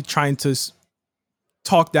 basically trying to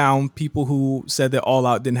talk down people who said that All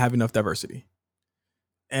Out didn't have enough diversity,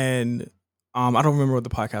 and I don't remember what the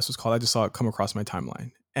podcast was called. I just saw it come across my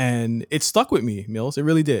timeline, and it stuck with me, Meelz. It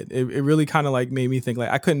really did. It really kind of like made me think, like,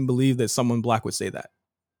 I couldn't believe that someone black would say that,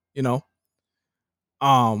 you know?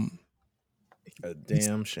 A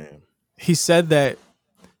damn shame. He said that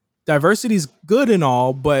diversity is good and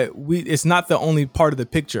all, but it's not the only part of the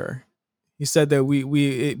picture. He said that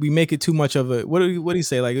we make it too much of a, what do you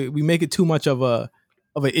say? Like, we make it too much of an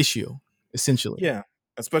issue, essentially. Yeah.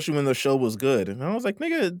 Especially when the show was good. And I was like,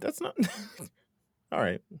 nigga, that's not all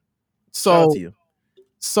right. Shout out to you.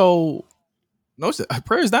 So no,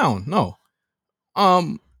 prayers down. No.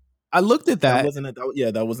 I looked at that.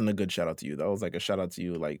 That wasn't a good shout out to you. That was like a shout out to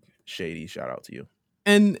you, like shady shout out to you.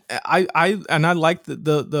 And I liked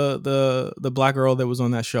the black girl that was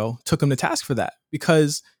on that show, took him to task for that,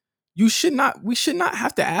 because we should not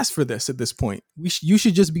have to ask for this at this point. You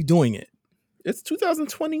should just be doing it. It's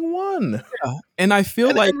 2021. Yeah. And I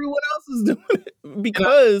feel like everyone else is doing it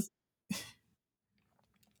because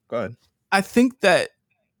go ahead. I think that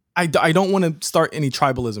I don't want to start any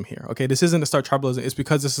tribalism here. Okay. This isn't to start tribalism. It's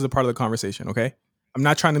because this is a part of the conversation. Okay. I'm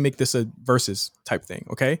not trying to make this a versus type thing.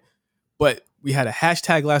 Okay. But we had a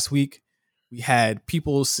hashtag last week. We had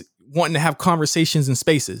people wanting to have conversations in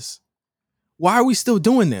spaces. Why are we still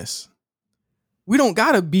doing this? We don't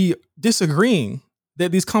got to be disagreeing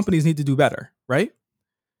that these companies need to do better, right?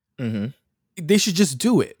 Mm-hmm. They should just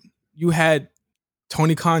do it. You had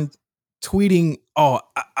Tony Khan tweeting, "Oh,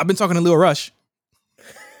 I've been talking to Leo Rush."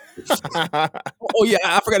 Oh yeah,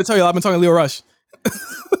 I forgot to tell you, I've been talking to Leo Rush.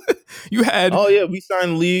 You had, we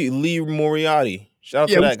signed Lee Moriarty. Shout out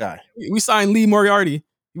to that guy. We signed Lee Moriarty.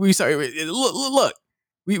 Look,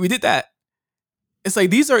 we did that. It's like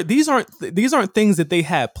these aren't things that they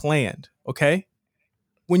had planned. Okay.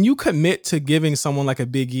 When you commit to giving someone like a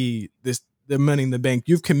Big E the money in the bank,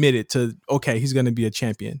 you've committed to, okay, he's going to be a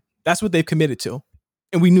champion. That's what they've committed to.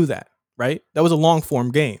 And we knew that, right? That was a long form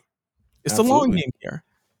game. It's a long game here.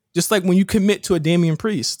 Just like when you commit to a Damian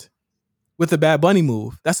Priest with a Bad Bunny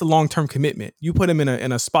move, that's a long-term commitment. You put him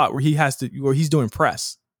in a spot where he's doing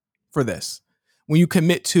press for this. When you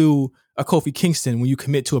commit to a Kofi Kingston, when you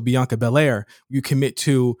commit to a Bianca Belair, you commit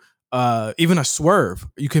to even a Swerve,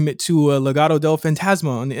 you commit to a Legado del Fantasma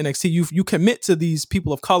on the NXT, you commit to these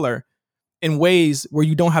people of color in ways where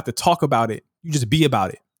you don't have to talk about it. You just be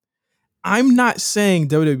about it. I'm not saying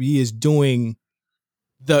WWE is doing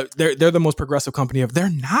they're the most progressive company ever. They're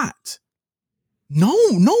not. No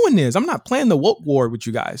one is. I'm not playing the woke war with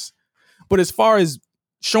you guys. But as far as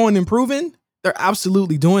showing and proving, they're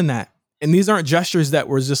absolutely doing that. And these aren't gestures that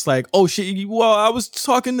were just like, oh shit, well, I was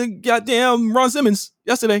talking to goddamn Ron Simmons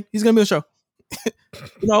yesterday. He's gonna be on the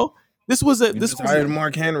show. This was hired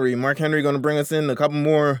Mark Henry. Mark Henry gonna bring us in a couple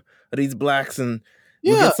more of these blacks and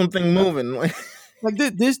we'll get something moving. Like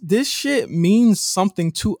this shit means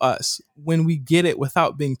something to us when we get it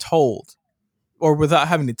without being told or without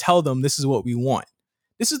having to tell them this is what we want.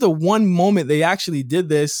 This is the one moment they actually did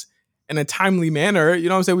this in a timely manner. You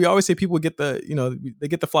know what I'm saying? We always say people get they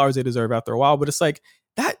get the flowers they deserve after a while, but it's like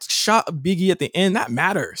that shot of Big E at the end, that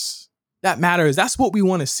matters. That matters. That's what we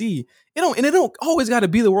want to see. It don't always got to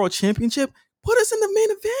be the world championship. Put us in the main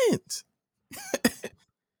event.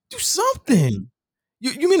 Do something.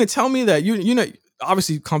 You mean to tell me that you know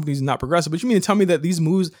obviously companies not progressive, but you mean to tell me that these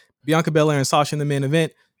moves, Bianca Belair and Sasha in the main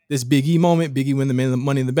event, this Big E moment, Big E win the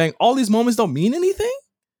Money in the Bank, all these moments don't mean anything?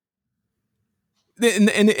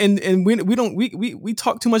 And we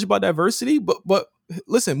talk too much about diversity, but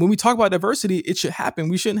listen, when we talk about diversity, it should happen.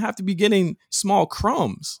 We shouldn't have to be getting small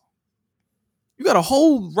crumbs. You got a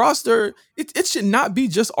whole roster. It should not be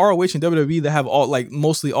just ROH and WWE that have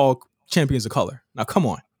mostly all champions of color. Now come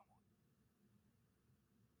on.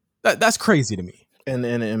 That's crazy to me. And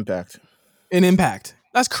Impact. In Impact.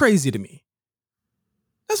 That's crazy to me.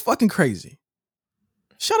 That's fucking crazy.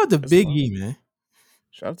 Shout out to Big E, man.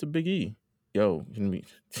 Shout out to Big E. Yo,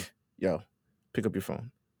 pick up your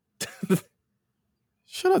phone.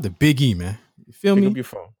 Shout out to Big E, man. You feel me?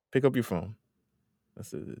 Pick up your phone.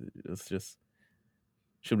 Let's just.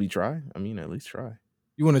 Should we try? I mean, at least try.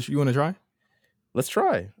 You wanna try? Let's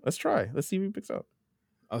try. Let's see if he picks up.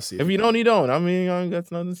 I'll see. If you don't, you don't. I mean, I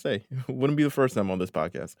got nothing to say. Wouldn't be the first time on this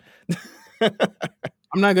podcast.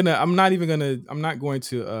 I'm not going to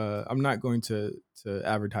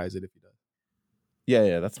advertise it if he does.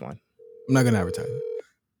 Yeah, that's fine. I'm not gonna advertise it.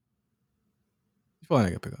 He's probably not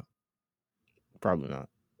gonna pick up. Probably not.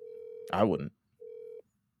 I wouldn't.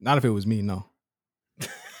 Not if it was me, no.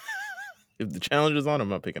 If the challenge is on, I'm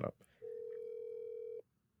not picking up.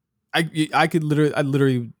 I'd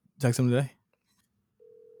literally text him today.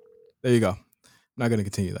 There you go. I'm not gonna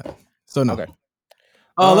continue that. So no. Okay.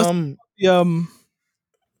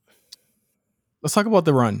 Let's talk about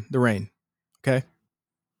the reign. Okay.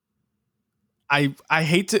 I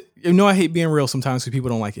hate to, I hate being real sometimes because people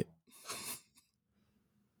don't like it.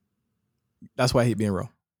 That's why I hate being real.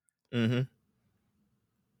 Mm-hmm.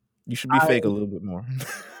 You should be fake a little bit more.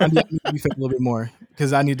 I need to be fake a little bit more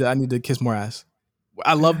because I need to kiss more ass.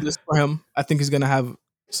 I love this for him. I think he's gonna have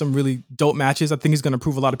some really dope matches. I think he's gonna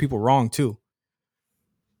prove a lot of people wrong too.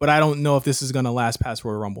 But I don't know if this is gonna last past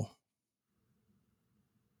Royal Rumble.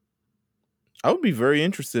 I would be very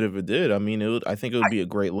interested if it did. I mean, I think it would be a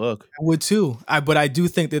great look. I would too. But I do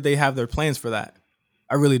think that they have their plans for that.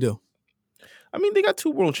 I really do. I mean, they got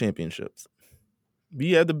 2 world championships.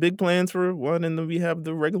 We have the big plans for one, and then we have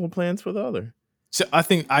the regular plans for the other. So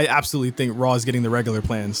I absolutely think Raw is getting the regular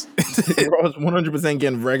plans. Raw is 100%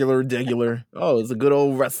 getting regular. Oh, it's a good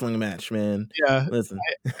old wrestling match, man. Yeah. Listen.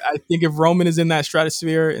 I think if Roman is in that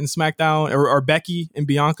stratosphere in SmackDown or Becky and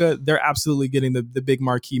Bianca, they're absolutely getting the big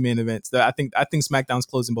marquee main events. I think SmackDown's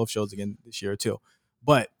closing both shows again this year too.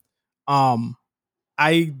 But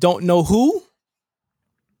I don't know who.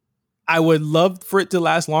 I would love for it to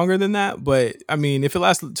last longer than that, but I mean, if it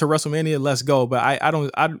lasts to WrestleMania, let's go. But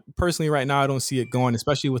I personally right now, I don't see it going,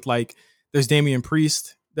 especially with there's Damian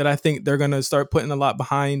Priest that I think they're going to start putting a lot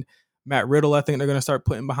behind. Matt Riddle, I think they're going to start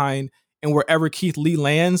putting behind. And wherever Keith Lee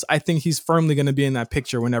lands, I think he's firmly going to be in that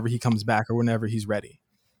picture whenever he comes back or whenever he's ready.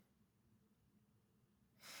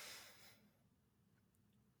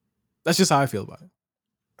 That's just how I feel about it.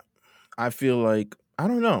 I feel like, I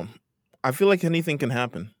don't know. I feel like anything can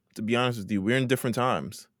happen. To be honest with you, we're in different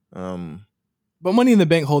times. But Money in the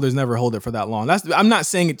Bank holders never hold it for that long. I'm not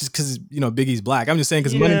saying it just because Big E's black. I'm just saying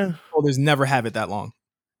because Money in the Bank holders never have it that long.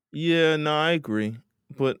 Yeah, no, I agree.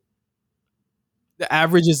 But the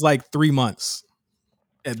average is 3 months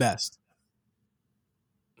at best.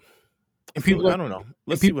 And people, I don't know.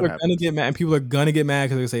 Let's see what happens. Gonna get mad, and people are gonna get mad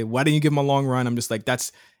because they're gonna say, "Why didn't you give them a long run?" I'm just like,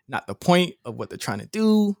 that's not the point of what they're trying to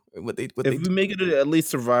do. If we make it at least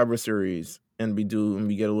Survivor Series. And we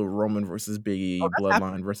get a little Roman versus Big E,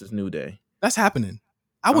 Bloodline versus New Day. That's happening.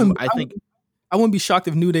 I wouldn't be shocked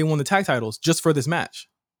if New Day won the tag titles just for this match.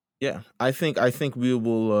 Yeah, I think we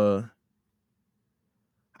will.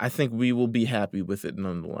 I think we will be happy with it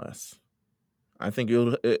nonetheless. I think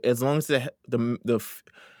it'll, as long as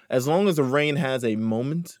as long as the reign has a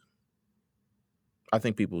moment, I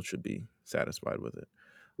think people should be satisfied with it.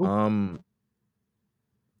 The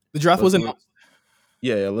draft was announced.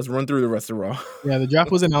 Yeah, let's run through the rest of Raw. Yeah, the draft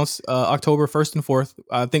was announced October 1st and 4th.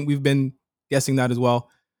 I think we've been guessing that as well.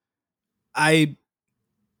 I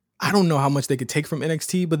don't know how much they could take from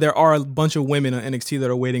NXT, but there are a bunch of women on NXT that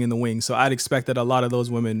are waiting in the wings. So I'd expect that a lot of those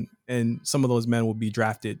women and some of those men will be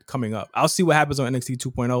drafted coming up. I'll see what happens on NXT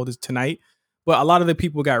 2.0 tonight. But a lot of the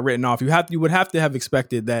people got written off. You would have to have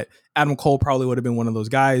expected that Adam Cole probably would have been one of those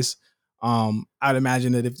guys. I'd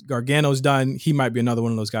imagine that if Gargano's done, he might be another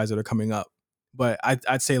one of those guys that are coming up. But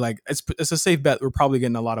I'd say it's a safe bet. We're probably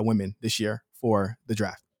getting a lot of women this year for the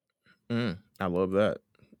draft. I love that.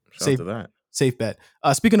 Shout out to that. Safe bet.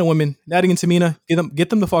 Speaking of women, Natty and Tamina, get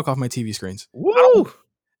them the fuck off my TV screens. Woo!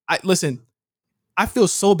 Listen. I feel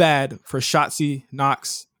so bad for Shotzi,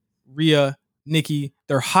 Nox, Rhea, Nikki,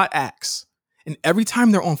 they're hot acts. And every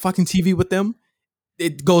time they're on fucking TV with them,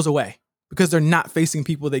 it goes away because they're not facing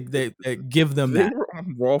people that give them They that. were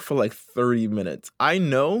on Raw for like 30 minutes. I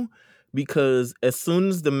know because as soon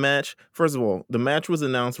as the match, first of all, the match was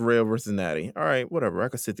announced, Rhea versus Natty. All right, whatever. I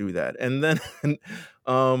could sit through that. And then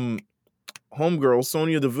homegirl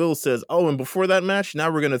Sonya Deville says, "Oh, and before that match,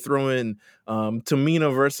 now we're gonna throw in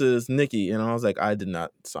Tamina versus Nikki." And I was like, I did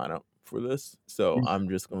not sign up for this, so I'm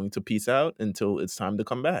just going to peace out until it's time to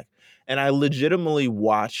come back. And I legitimately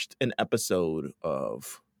watched an episode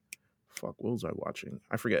of what was I watching?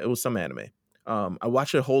 I forget. It was some anime. I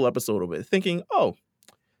watched a whole episode of it, thinking, "Oh,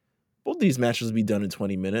 both these matches will be done in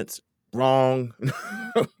 20 minutes." Wrong.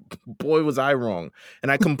 Boy, was I wrong.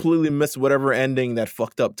 And I completely missed whatever ending that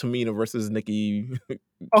fucked up Tamina versus Nikki.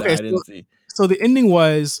 Okay, I didn't see. So the ending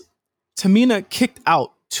was Tamina kicked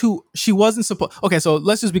out. She wasn't supposed. Okay, so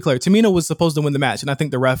let's just be clear. Tamina was supposed to win the match, and I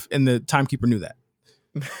think the ref and the timekeeper knew that.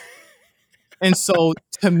 And so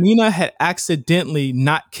Tamina had accidentally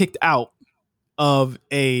not kicked out of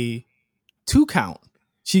a 2 count.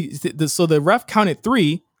 So the ref counted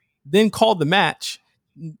 3, then called the match.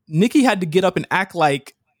 Nikki had to get up and act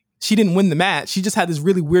like she didn't win the match. She just had this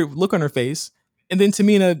really weird look on her face. And then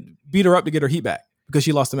Tamina beat her up to get her heat back because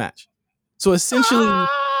she lost the match. So essentially,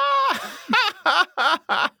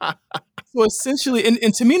 and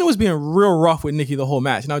Tamina was being real rough with Nikki the whole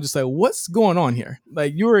match. And I was just like, what's going on here?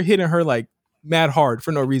 Like, you were hitting her like mad hard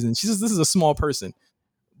for no reason. She says this is a small person.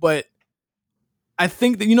 But I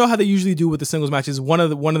think that, you know how they usually do with the singles matches, one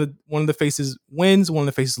of the faces wins, one of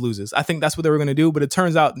the faces loses. I think that's what they were going to do, but it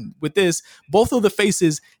turns out with this, both of the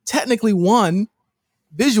faces technically won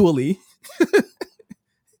visually.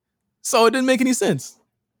 So it didn't make any sense.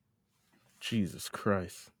 Jesus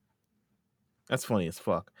Christ. That's funny as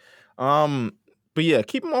fuck. But yeah,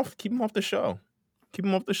 keep him off the show. Keep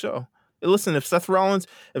him off the show. Hey, listen, if Seth Rollins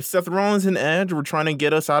and Edge were trying to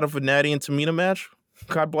get us out of a Natty and Tamina match,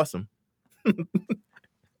 God bless him.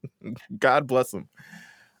 God bless him.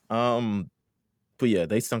 But yeah,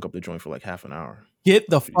 they stunk up the joint for like half an hour. Get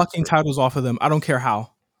the fucking titles off of them. I don't care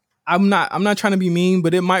how. I'm not trying to be mean,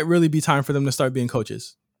 but it might really be time for them to start being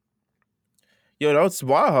coaches. Yo, that's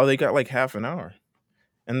wild how they got like half an hour.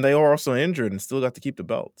 And they are also injured and still got to keep the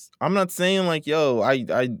belts. I'm not saying like, yo,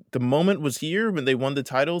 the moment was here when they won the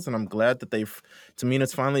titles, and I'm glad that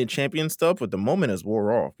Tamina's finally a champion stuff, but the moment has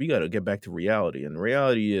wore off. We got to get back to reality. And the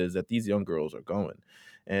reality is that these young girls are going.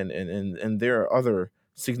 And there are other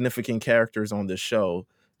significant characters on this show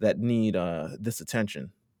that need this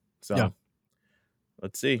attention. So yeah.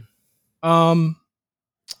 Let's see. Charlotte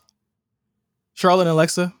and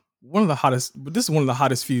Alexa. This is one of the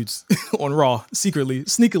hottest feuds on Raw.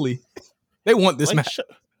 Sneakily. They want this match.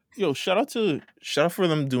 Shout out for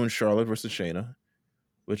them doing Charlotte versus Shayna,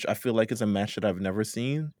 which I feel like is a match that I've never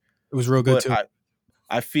seen. It was real good too.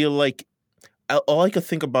 I feel like all I could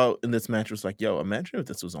think about in this match was like, yo, imagine if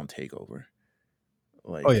this was on TakeOver.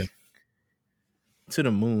 Like, oh yeah, to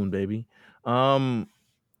the moon, baby. But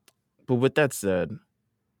with that said,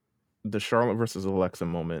 the Charlotte versus Alexa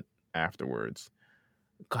moment afterwards.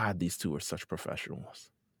 God, these two are such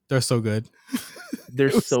professionals. They're so good.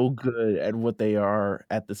 They're so good at what they are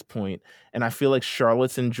at this point. And I feel like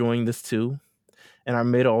Charlotte's enjoying this too. And I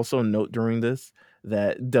made also a note during this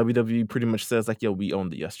that WWE pretty much says like, yo, we own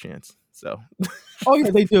the Yes Chance. So oh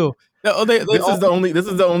yeah, they do. This is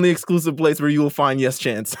the only exclusive place where you will find Yes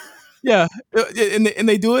Chance. Yeah. And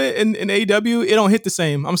they do it in AEW. It don't hit the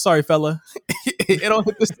same. I'm sorry, fella. It don't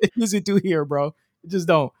hit the same as it do here, bro. It just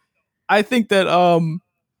don't. I think that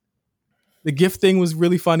the gift thing was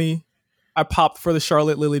really funny. I popped for the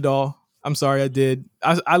Charlotte Lily doll. I'm sorry, I did.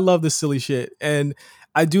 I love this silly shit. And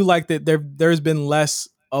I do like that there's been less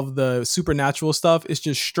of the supernatural stuff. It's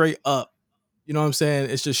just straight up. You know what I'm saying?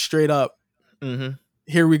 It's just straight up. Mm-hmm.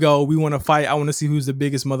 Here we go. We want to fight. I want to see who's the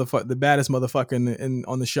biggest motherfucker, the baddest motherfucker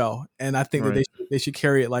on the show. And I think that they should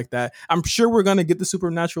carry it like that. I'm sure we're going to get the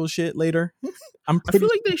supernatural shit later. I feel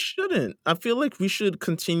like they shouldn't. I feel like we should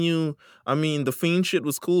continue. I mean, the Fiend shit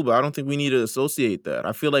was cool, but I don't think we need to associate that.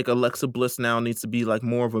 I feel like Alexa Bliss now needs to be like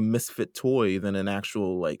more of a misfit toy than an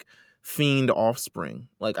actual like Fiend offspring.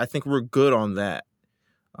 Like, I think we're good on that.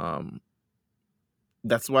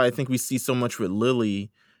 That's why I think we see so much with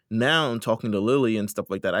Lily now and talking to Lily and stuff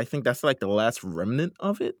like that. I think that's like the last remnant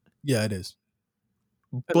of it. Yeah, it is.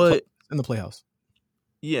 But in the Playhouse.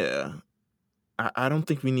 Yeah. I don't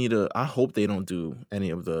think we need I hope they don't do any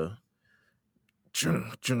of the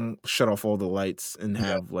shut off all the lights and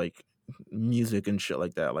have like music and shit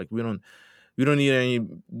like that. Like we don't need any.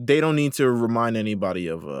 They don't need to remind anybody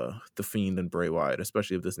of the Fiend and Bray Wyatt,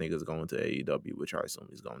 especially if this nigga's going to AEW, which I assume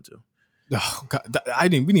he's going to. Oh God, we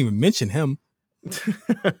didn't even mention him.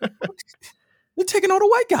 They're taking all the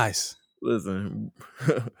white guys. Listen,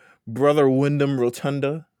 brother Wyndham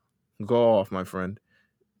Rotunda, go off, my friend.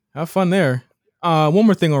 Have fun there. One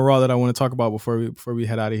more thing on Raw that I want to talk about before we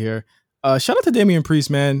head out of here. Shout out to Damian Priest,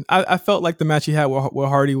 man. I felt like the match he had with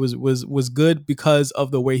Hardy was good because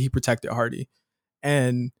of the way he protected Hardy,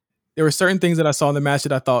 and there were certain things that I saw in the match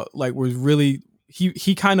that I thought like was really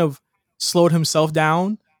he kind of slowed himself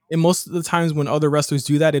down. And most of the times when other wrestlers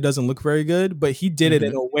do that, it doesn't look very good. But he did it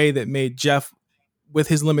in a way that made Jeff, with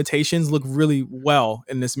his limitations, look really well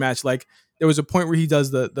in this match. Like there was a point where he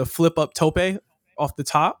does the flip up tope off the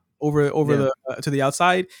top over the to the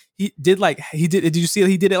outside. Did you see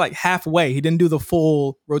he did it like halfway? He didn't do the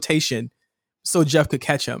full rotation so Jeff could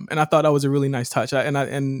catch him. And I thought that was a really nice touch. I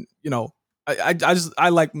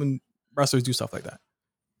like when wrestlers do stuff like that.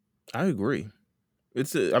 I agree.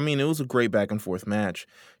 It was a great back and forth match.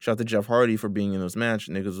 Shout out to Jeff Hardy for being in those match.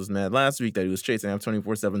 Niggas was mad last week that he was chasing that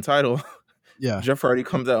 24/7 title. Yeah. Jeff Hardy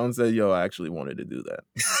comes out and said, "Yo, I actually wanted to do that."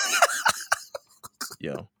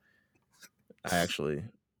 Yo,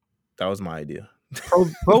 that was my idea. Pro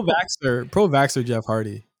vaxxer Jeff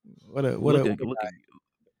Hardy. Look at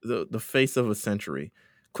the face of a century.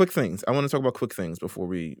 Quick things. I want to talk about quick things before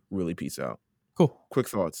we really peace out. Cool. Quick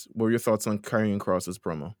thoughts. What were your thoughts on Karrion Kross's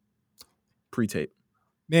promo? Pre-tape.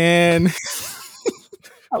 Man,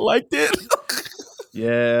 I liked it.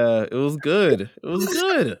 Yeah, it was good. It was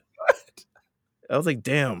good. I was like,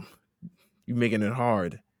 damn, you making it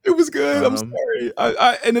hard. It was good. I'm sorry.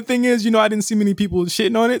 And the thing is, I didn't see many people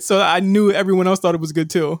shitting on it, so I knew everyone else thought it was good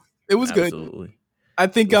too. It was Absolutely. Good. I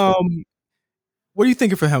think. What are you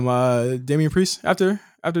thinking for him, Damian Priest? After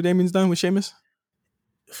Damian's done with Sheamus?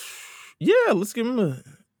 Yeah, let's give him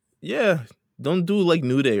don't do like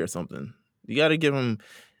New Day or something. You got to give him.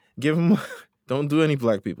 Don't do any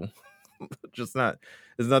black people. It's not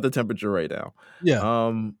the temperature right now.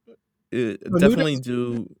 Yeah. Definitely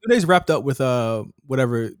do. New Day's wrapped up with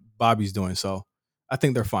whatever Bobby's doing, so I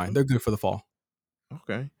think they're fine. They're good for the fall.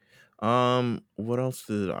 Okay. What else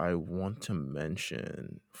did I want to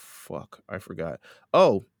mention? Fuck, I forgot.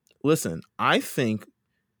 Oh, listen, the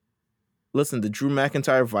Drew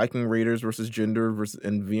McIntyre Viking Raiders versus Jinder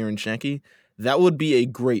and Veer and Shanky, that would be a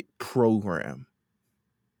great program.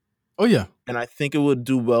 Oh, yeah. And I think it would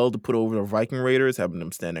do well to put over the Viking Raiders, having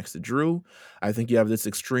them stand next to Drew. I think you have this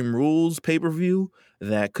Extreme Rules pay-per-view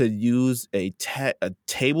that could use a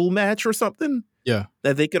table match or something. Yeah.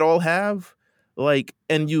 That they could all have. Like,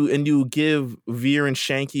 and you give Veer and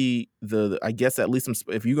Shanky I guess at least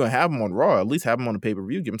if you're going to have them on Raw, at least have them on a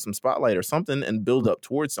pay-per-view, give them some spotlight or something and build up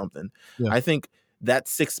towards something. Yeah. I think that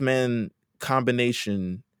 6-man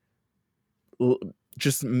combination,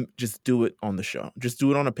 just do it on the show. Just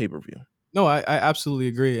do it on a pay-per-view. No, I absolutely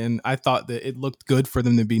agree. And I thought that it looked good for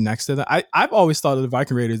them to be next to that. I've always thought of the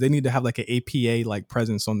Viking Raiders, they need to have like an APA like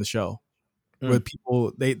presence on the show. Where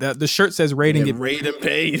people the shirt says rating get rated and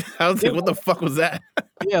paid. I was like, what the fuck was that?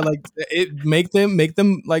 Yeah, like it make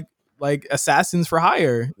them like assassins for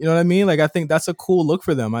hire. You know what I mean? Like I think that's a cool look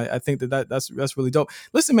for them. I think that's really dope.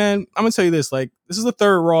 Listen, man, I'm gonna tell you this. Like this is the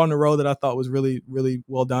third Raw in a row that I thought was really, really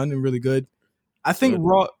well done and really good. I think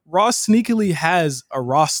Raw sneakily has a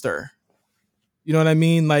roster. You know what I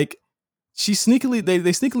mean? Like they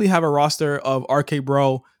sneakily have a roster of RK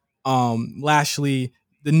Bro, Lashley,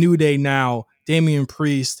 the New Day now, Damian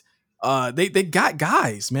Priest. They got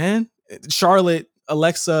guys, man. Charlotte,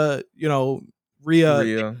 Alexa,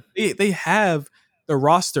 Rhea. They have the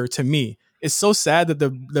roster. To me, it's so sad that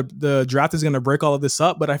the draft is going to break all of this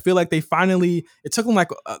up. But I feel like it took them like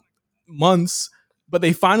months, but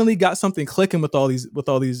they finally got something clicking with all these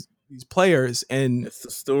players. And it's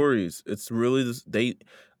the stories. It's really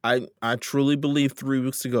I truly believe 3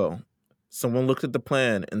 weeks ago, someone looked at the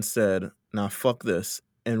plan and said, "Nah, fuck this,"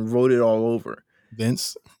 and wrote it all over.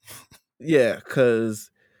 Vince? Yeah, because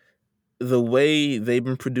the way they've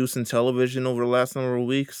been producing television over the last number of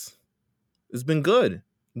weeks has been good.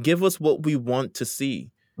 Give us what we want to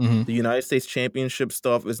see. Mm-hmm. The United States Championship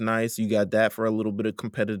stuff is nice. You got that for a little bit of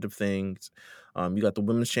competitive things. You got the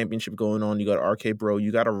Women's Championship going on. You got RK Bro.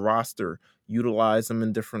 You got a roster. Utilize them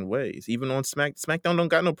in different ways. Even on SmackDown don't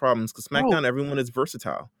got no problems because SmackDown, everyone is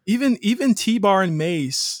versatile. Even T-Bar and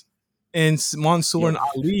Mace and Mansoor and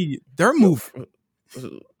Ali, they're moving.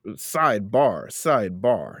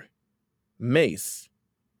 Sidebar. Mace,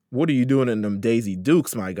 what are you doing in them Daisy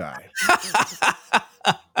Dukes, my guy?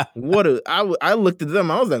 I looked at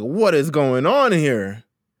them. I was like, what is going on here?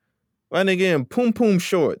 Why nigga in poom poom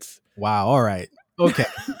shorts? Wow. All right. Okay.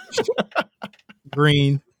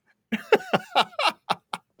 Greener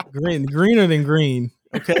than green.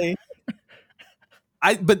 Okay.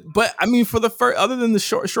 But I mean, for the first, other than the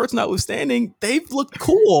shorts notwithstanding, they've looked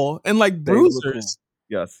cool and like bruisers.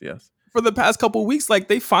 Cool. Yes. For the past couple of weeks, like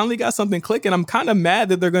they finally got something clicking. I'm kind of mad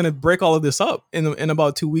that they're gonna break all of this up in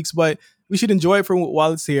about 2 weeks, but we should enjoy it for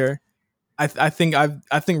while it's here. I think Raw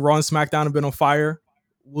and SmackDown have been on fire.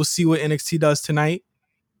 We'll see what NXT does tonight,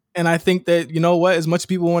 and I think that, you know what, as much as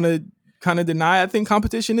people want to kind of deny, I think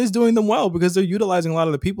competition is doing them well because they're utilizing a lot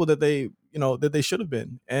of the people that they should have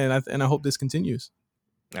been, and I hope this continues.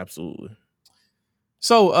 Absolutely.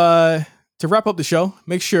 So to wrap up the show,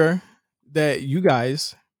 make sure that you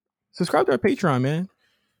guys subscribe to our Patreon, man.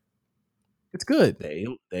 It's good.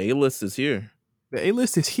 The A-list is here. The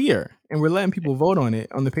A-list is here, and we're letting people vote on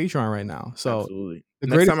it on the Patreon right now. So absolutely.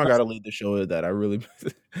 Next time I gotta lead the show with that.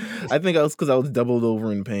 I think I was because I was doubled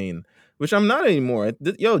over in pain, which I'm not anymore.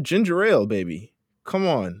 Yo, ginger ale, baby. Come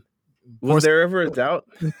on. Was there ever a doubt?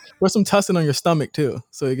 Or some tussin on your stomach too,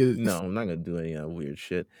 so you could. No, I'm not gonna do any weird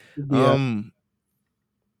shit.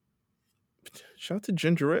 Shout out to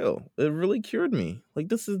ginger ale. It really cured me. Like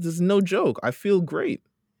this is no joke. I feel great.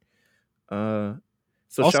 So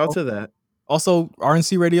shout out to that. Also,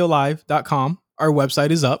 rncradiolive.com. Our website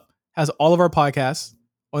is up. Has all of our podcasts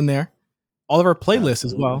on there. All of our playlists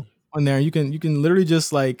as well on there. You can literally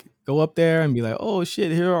just like go up there and be like, oh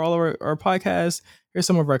shit, here are all of our podcasts. Here's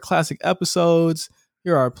some of our classic episodes.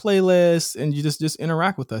 Here are our playlists, and you just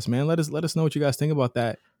interact with us, man. Let us know what you guys think about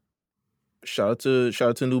that. Shout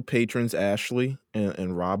out to new patrons Ashley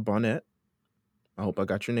and Rob Bonnet. I hope I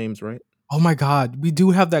got your names right. Oh my God, we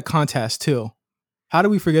do have that contest too. How do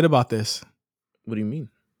we forget about this? What do you mean?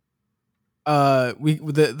 The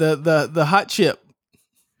hot chip.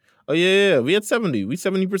 Oh yeah. We had 70. We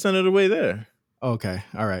 70% of the way there. Okay,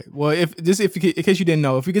 all right. Well, in case you didn't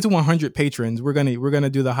know, if we get to 100 patrons, we're gonna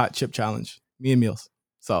do the hot chip challenge. Me and Meelz.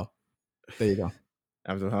 So there you go.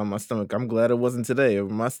 After how my stomach, I'm glad it wasn't today.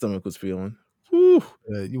 My stomach was feeling. Whew.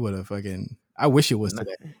 You would have fucking. I wish it was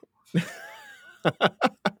today.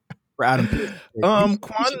 For Adam.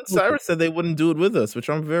 Quan and Cyrus said they wouldn't do it with us, which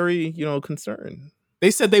I'm very, concerned. They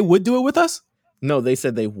said they would do it with us? No, they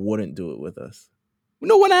said they wouldn't do it with us.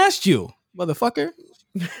 No one asked you, motherfucker.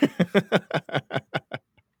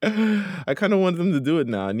 I kind of want them to do it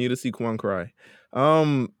now. I need to see Quan cry.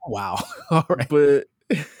 Wow. All right. But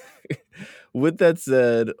with that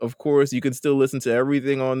said, of course, you can still listen to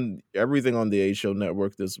everything on the A Show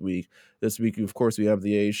Network this week. This week, of course, we have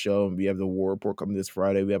the A Show and we have the War Report coming this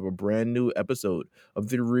Friday. We have a brand new episode of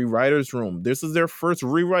the Rewriters Room. This is their first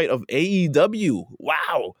rewrite of AEW.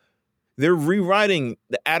 Wow. They're rewriting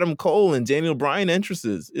the Adam Cole and Daniel Bryan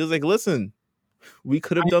entrances. It was like, listen, we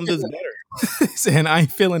could have done this better. Saying I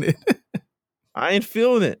ain't feeling it. I ain't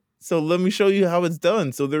feeling it. So let me show you how it's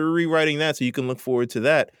done. So they're rewriting that, so you can look forward to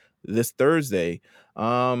that this Thursday.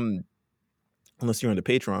 Unless you're on the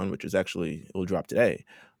Patreon, which is actually, it will drop today,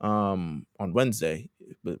 on Wednesday.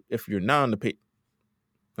 But if you're not on the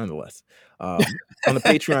nonetheless, on the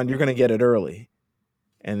Patreon, you're going to get it early.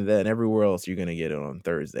 And then everywhere else, you're going to get it on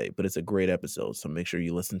Thursday. But it's a great episode, so make sure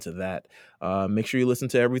you listen to that. Make sure you listen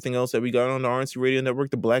to everything else that we got on the RNC Radio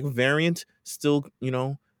Network. The Black Variant, still,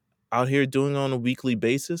 out here doing on a weekly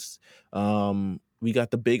basis. We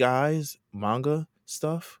got the Big Eyes manga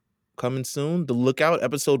stuff coming soon. The Lookout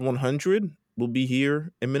episode 100 will be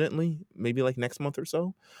here imminently, maybe like next month or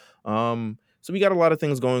so. So we got a lot of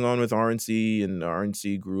things going on with RNC and the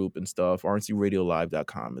RNC group and stuff.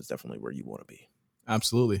 RNCRadiolive.com is definitely where you want to be.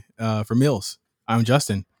 Absolutely. For Meelz, I'm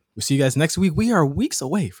Justin. We'll see you guys next week. We are weeks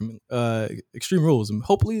away from Extreme Rules, and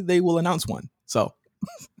hopefully they will announce one. So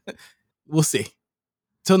we'll see.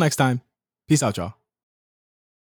 Till next time. Peace out, y'all.